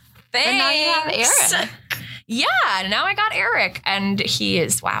 But thanks. And now you have Eric. Yeah, now I got Eric. And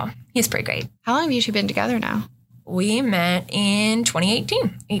he's pretty great. How long have you two been together now? We met in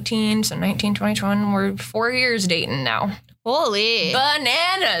 2018. 18, so 19, 20, 21. We're 4 years dating now. Holy.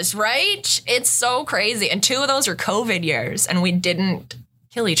 Bananas, right? It's so crazy. And 2 of those are COVID years, and we didn't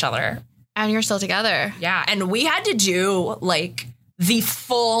kill each other. And you're still together. Yeah, and we had to do, like, the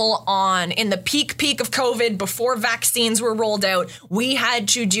full on, in the peak of COVID, before vaccines were rolled out, we had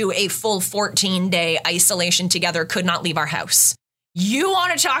to do a full 14-day isolation together, could not leave our house. You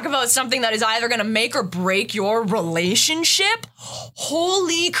want to talk about something that is either going to make or break your relationship?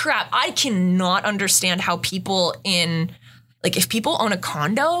 Holy crap. I cannot understand how people if people own a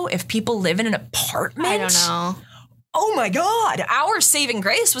condo, if people live in an apartment. I don't know. Oh my God. Our saving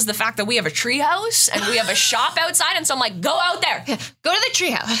grace was the fact that we have a tree house and we have a shop outside. And so I'm like, go out there. Go to the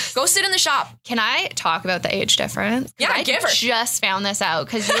treehouse. Go sit in the shop. Can I talk about the age difference? Yeah, I give her. just found this out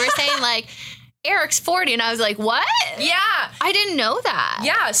because you were saying like, Eric's 40, and I was like, what? Yeah. I didn't know that.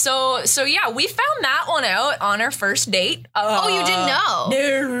 Yeah, so yeah, we found that one out on our first date. Oh, you didn't know?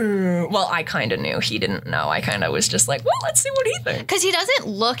 No. Well, I kind of knew. He didn't know. I kind of was just like, well, let's see what he thinks. Because he doesn't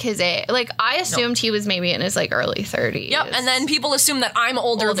look his age. Like, I assumed he was maybe in his, like, early 30s. Yep, and then people assume that I'm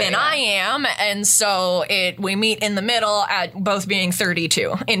older than I am, and so we meet in the middle at both being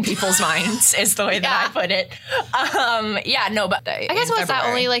 32 in people's minds, is the way that I put it. But I guess was that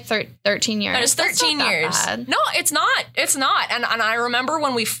only, like, 13 years? That is 13 years. No, it's not. It's not. And I remember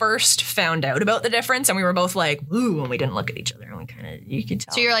when we first found out about the difference, and we were both like, ooh, and we didn't look at each other. And we kind of, you could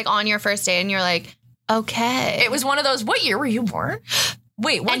tell. So you're like on your first date, and you're like, okay. It was one of those, what year were you born?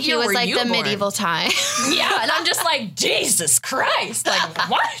 Wait, what year were you born? And he was like the medieval time. Yeah, and I'm just like, Jesus Christ. Like,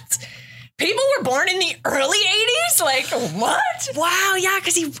 what? People were born in the early 80s? Like, what? Wow, yeah,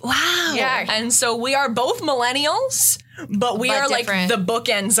 because wow. Yeah, and so we are both millennials, but we are different. Like the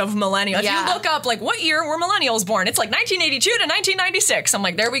bookends of millennials. Yeah. If you look up, like, what year were millennials born? It's like 1982 to 1996. I'm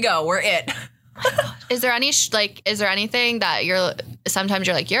like, there we go. We're it. Is there anything that sometimes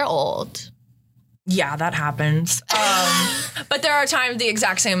you're like, you're old? Yeah, that happens. But there are times the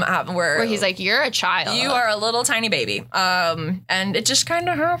exact same where he's like, you're a child. You are a little tiny baby. And it just kind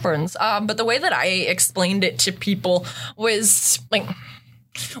of happens. But the way that I explained it to people was like,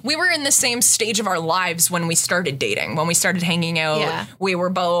 we were in the same stage of our lives when we started dating, when we started hanging out. Yeah. We were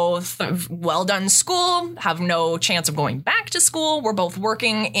both well done school, have no chance of going back to school. We're both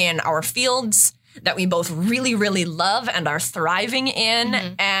working in our fields that we both really, really love and are thriving in.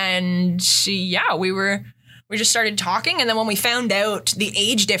 Mm-hmm. And we just started talking. And then when we found out the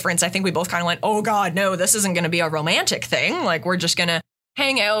age difference, I think we both kind of went, oh God, no, this isn't going to be a romantic thing. Like, we're just going to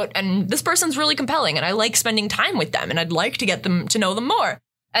hang out, and this person's really compelling, and I like spending time with them, and I'd like to get them to know them more.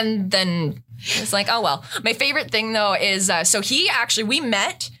 And then it's like, oh, well. My favorite thing, though, is we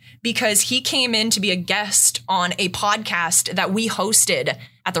met because he came in to be a guest on a podcast that we hosted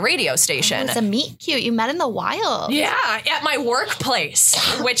at the radio station. It's a meet cute. You met in the wild. Yeah, at my workplace,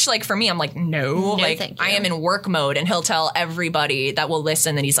 which, like, for me, I'm like, no, like, I am in work mode. And he'll tell everybody that will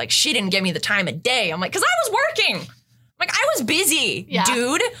listen that he's like, she didn't give me the time of day. I'm like, because I was working. Like, I was busy,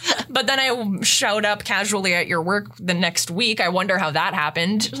 dude. But then I showed up casually at your work the next week. I wonder how that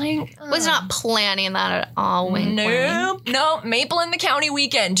happened. Like, was not planning that at all. No, Maple in the County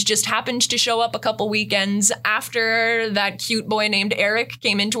weekend just happened to show up a couple weekends after that cute boy named Eric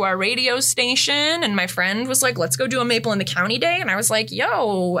came into our radio station. And my friend was like, let's go do a Maple in the County day. And I was like,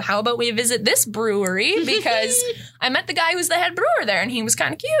 yo, how about we visit this brewery? Because I met the guy who's the head brewer there, and he was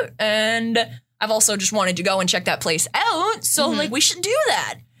kind of cute. And I've also just wanted to go and check that place out. So, like, we should do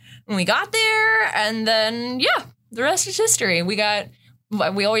that. And we got there, and then, the rest is history. We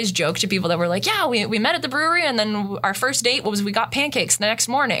always joke to people that were like, we met at the brewery, and then our first date was we got pancakes the next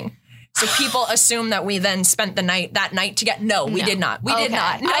morning. So people assume that we then spent that night together. No, we did not. We did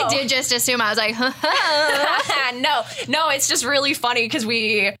not. No. I did just assume. I was like, No, it's just really funny because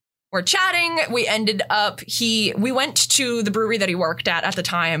we're chatting. We ended up, we went to the brewery that he worked at the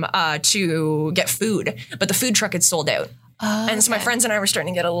time to get food, but the food truck had sold out. Oh, and so my friends and I were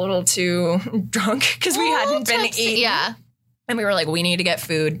starting to get a little too drunk because we hadn't been eating. Yeah. And we were like, we need to get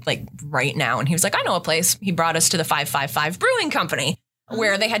food like right now. And he was like, I know a place. He brought us to the 555 Brewing Company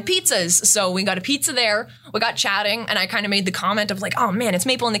where they had pizzas. So we got a pizza there. We got chatting, and I kind of made the comment of like, oh man, it's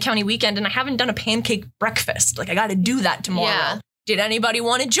Maple in the County weekend and I haven't done a pancake breakfast. Like, I got to do that tomorrow. Yeah. Did anybody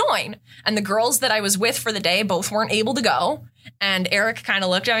want to join? And the girls that I was with for the day both weren't able to go. And Eric kind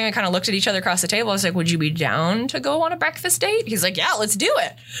of looked at me and kind of looked at each other across the table. I was like, would you be down to go on a breakfast date? He's like, yeah, let's do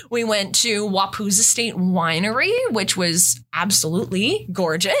it. We went to Wapuza State Winery, which was absolutely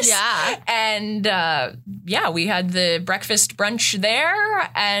gorgeous. Yeah. And we had the breakfast brunch there,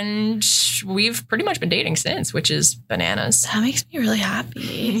 and we've pretty much been dating since, which is bananas. That makes me really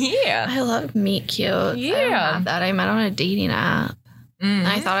happy. Yeah. I love meet cute. Yeah. I don't have that. I met on a dating app. Mm-hmm.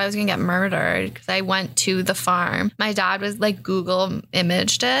 I thought I was going to get murdered because I went to the farm. My dad was like, Google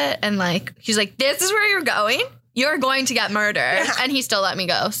imaged it, and like, he's like, this is where you're going. You're going to get murdered. Yeah. And he still let me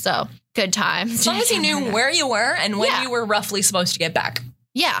go. So good times. As long as he knew where you were and when you were roughly supposed to get back.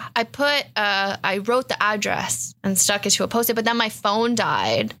 Yeah, I wrote the address and stuck it to a Post-it, but then my phone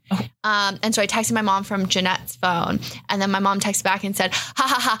died. And so I texted my mom from Jeanette's phone. And then my mom texted back and said, ha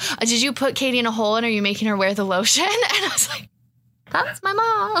ha ha, did you put Katie in a hole and are you making her wear the lotion? And I was like, that's my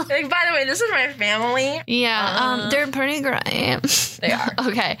mom. Like, by the way, this is my family. Yeah, they're pretty great. They are.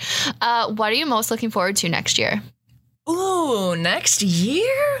 Okay. What are you most looking forward to next year? Ooh, next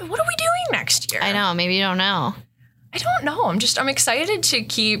year? What are we doing next year? I know. Maybe you don't know. I don't know. I'm excited to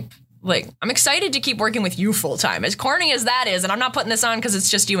keep working with you full time. As corny as that is, and I'm not putting this on because it's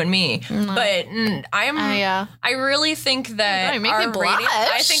just you and me, but I really think that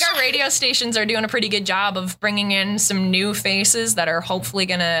our radio stations are doing a pretty good job of bringing in some new faces that are hopefully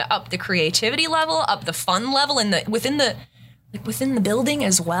going to up the creativity level, up the fun level within the building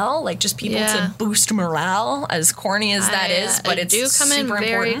as well, like just people to boost morale, as corny as that is, but it's do come super in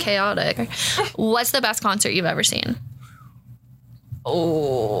very important. Chaotic. What's the best concert you've ever seen?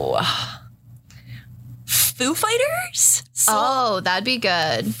 Oh, Foo Fighters? That'd be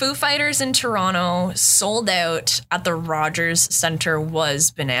good. Foo Fighters in Toronto sold out at the Rogers Centre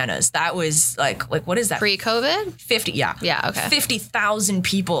was bananas. That was like what is that? Pre-COVID? 50, yeah. Yeah, okay. 50,000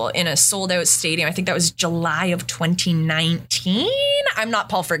 people in a sold out stadium. I think that was July of 2019. I'm not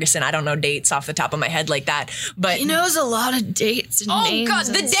Paul Ferguson. I don't know dates off the top of my head like that. But he knows a lot of dates and names. Oh, God.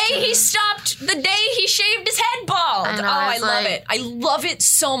 The day he shaved his head bald. I love it. I love it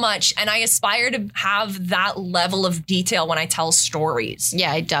so much. And I aspire to have that level of detail when I tell stories.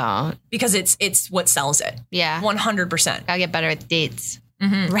 Yeah, I don't. Because it's what sells it. Yeah. 100%. Gotta get better at dates.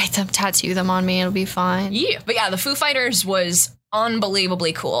 Write them, tattoo them on me. It'll be fine. Yeah. But yeah, the Foo Fighters was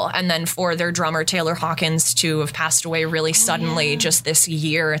unbelievably cool. And then for their drummer, Taylor Hawkins, to have passed away really suddenly just this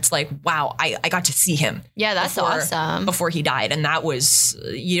year, it's like, wow, I got to see him. Yeah, that's awesome. Before he died. And that was,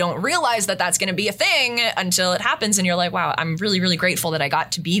 you don't realize that that's going to be a thing until it happens. And you're like, wow, I'm really, really grateful that I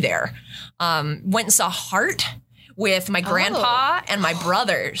got to be there. Went and saw Heart with my grandpa and my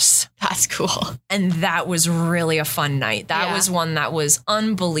brothers. That's cool. And that was really a fun night. That was one that was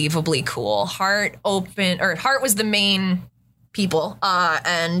unbelievably cool. Heart was the main people,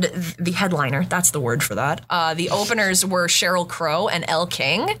 and the headliner, that's the word for that. The openers were Sheryl Crow and Elle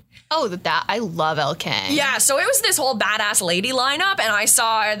King. Oh, I love Elle King. Yeah, so it was this whole badass lady lineup, and I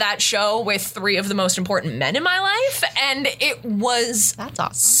saw that show with 3 of the most important men in my life, and it was that's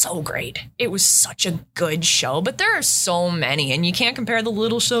awesome. So great. It was such a good show, but there are so many, and you can't compare the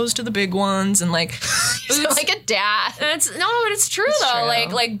little shows to the big ones, and like You're like a dad. But it's true though.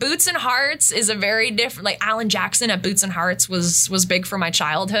 True. Like Boots and Hearts is a very different. Like Alan Jackson at Boots and Hearts was big for my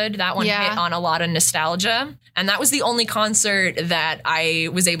childhood. That one hit on a lot of nostalgia. And that was the only concert that I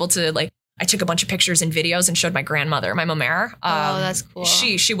was able to, like, I took a bunch of pictures and videos and showed my grandmother, my mère. That's cool.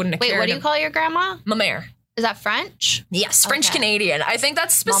 She wouldn't have cared. Wait, what do you call your grandma? Ma mère. Is that French? Yes, French Canadian. I think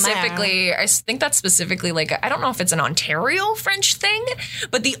that's specifically like, I don't know if it's an Ontario French thing,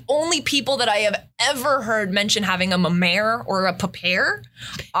 but the only people that I have ever heard mention having a ma mère or a papa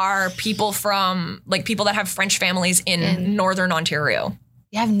are people that have French families in Northern Ontario.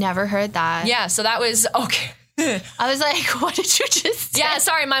 Yeah, I've never heard that. Yeah, so that was okay. I was like, what did you just say? Yeah,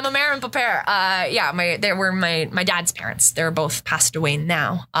 sorry, my mère and papa. They were my dad's parents. They're both passed away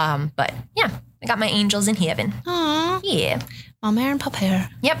now. But yeah, I got my angels in heaven. Aww. Yeah. Ma mère and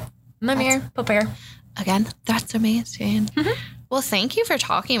papa. Yep. Ma mère, papa. Again, that's amazing. Mm-hmm. Well, thank you for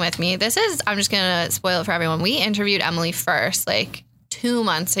talking with me. I'm just going to spoil it for everyone. We interviewed Emily first, 2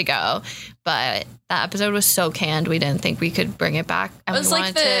 months ago, but that episode was so canned we didn't think we could bring it back. I was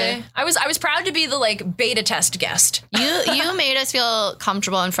proud to be the beta test guest. You made us feel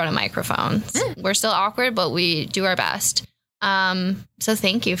comfortable in front of microphones. We're still awkward, but we do our best. So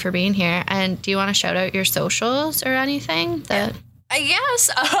thank you for being here. And do you want to shout out your socials or anything that? I guess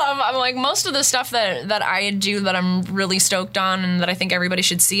I'm like most of the stuff that I do that I'm really stoked on and that I think everybody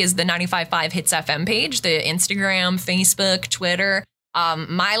should see is the 95.5 Hits FM page, the Instagram, Facebook, Twitter.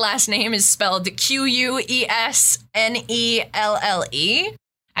 My last name is spelled Quesnelle.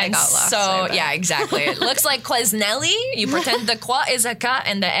 I got lost. So, yeah, exactly. It looks like Quesnelle. You pretend the qua is a ka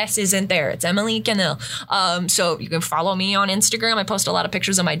and the S isn't there. It's Emily Quesnelle. So you can follow me on Instagram. I post a lot of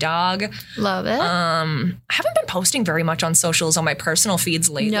pictures of my dog. Love it. I haven't been posting very much on socials on my personal feeds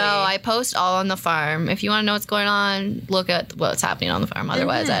lately. No, I post all on the farm. If you want to know what's going on, look at what's happening on the farm.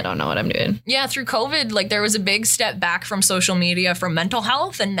 Otherwise, I don't know what I'm doing. Yeah, through COVID, there was a big step back from social media for mental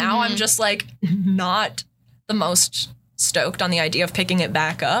health. And now I'm just not the most stoked on the idea of picking it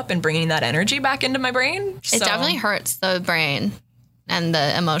back up and bringing that energy back into my brain. It definitely hurts the brain. and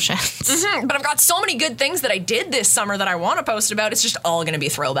the emotions. Mm-hmm. But I've got so many good things that I did this summer that I want to post about. It's just all going to be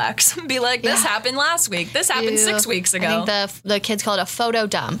throwbacks. Be like, this happened last week. This happened 6 weeks ago. I think the kids call it a photo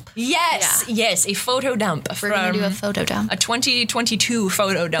dump. Yes, a photo dump. We're going to do a photo dump. A 2022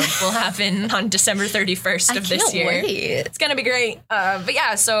 photo dump will happen on December 31st of this year. Wait. It's going to be great.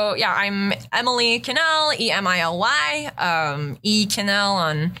 I'm Emily Quesnelle, Emily. E. Quesnelle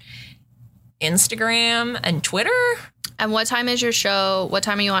on Instagram and Twitter. And what time is your show? What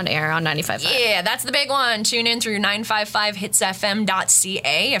time are you on air on 95.5? Yeah, that's the big one. Tune in through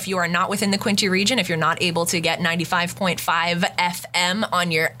 955hitsfm.ca. If you are not within the Quinte region, if you're not able to get 95.5 FM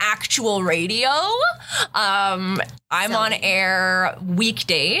on your actual radio, I'm on air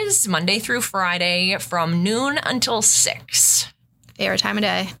weekdays, Monday through Friday, from noon until 6. Favorite time of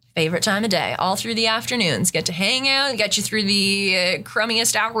day. Favorite time of day, all through the afternoons. Get to hang out, get you through the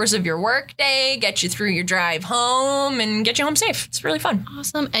crummiest hours of your work day, get you through your drive home, and get you home safe. It's really fun.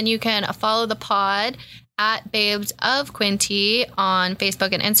 Awesome. And you can follow the pod at Babes of Quinte on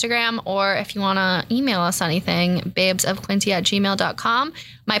Facebook and Instagram, or if you want to email us anything, babesofquinte@gmail.com.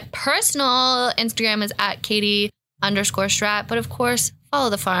 My personal Instagram is at Katie_Strat, but of course, follow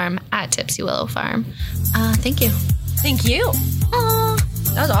the farm at Tipsy Willow Farm. Thank you. Thank you.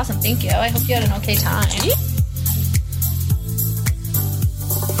 That was awesome. Thank you. I hope you had an okay time.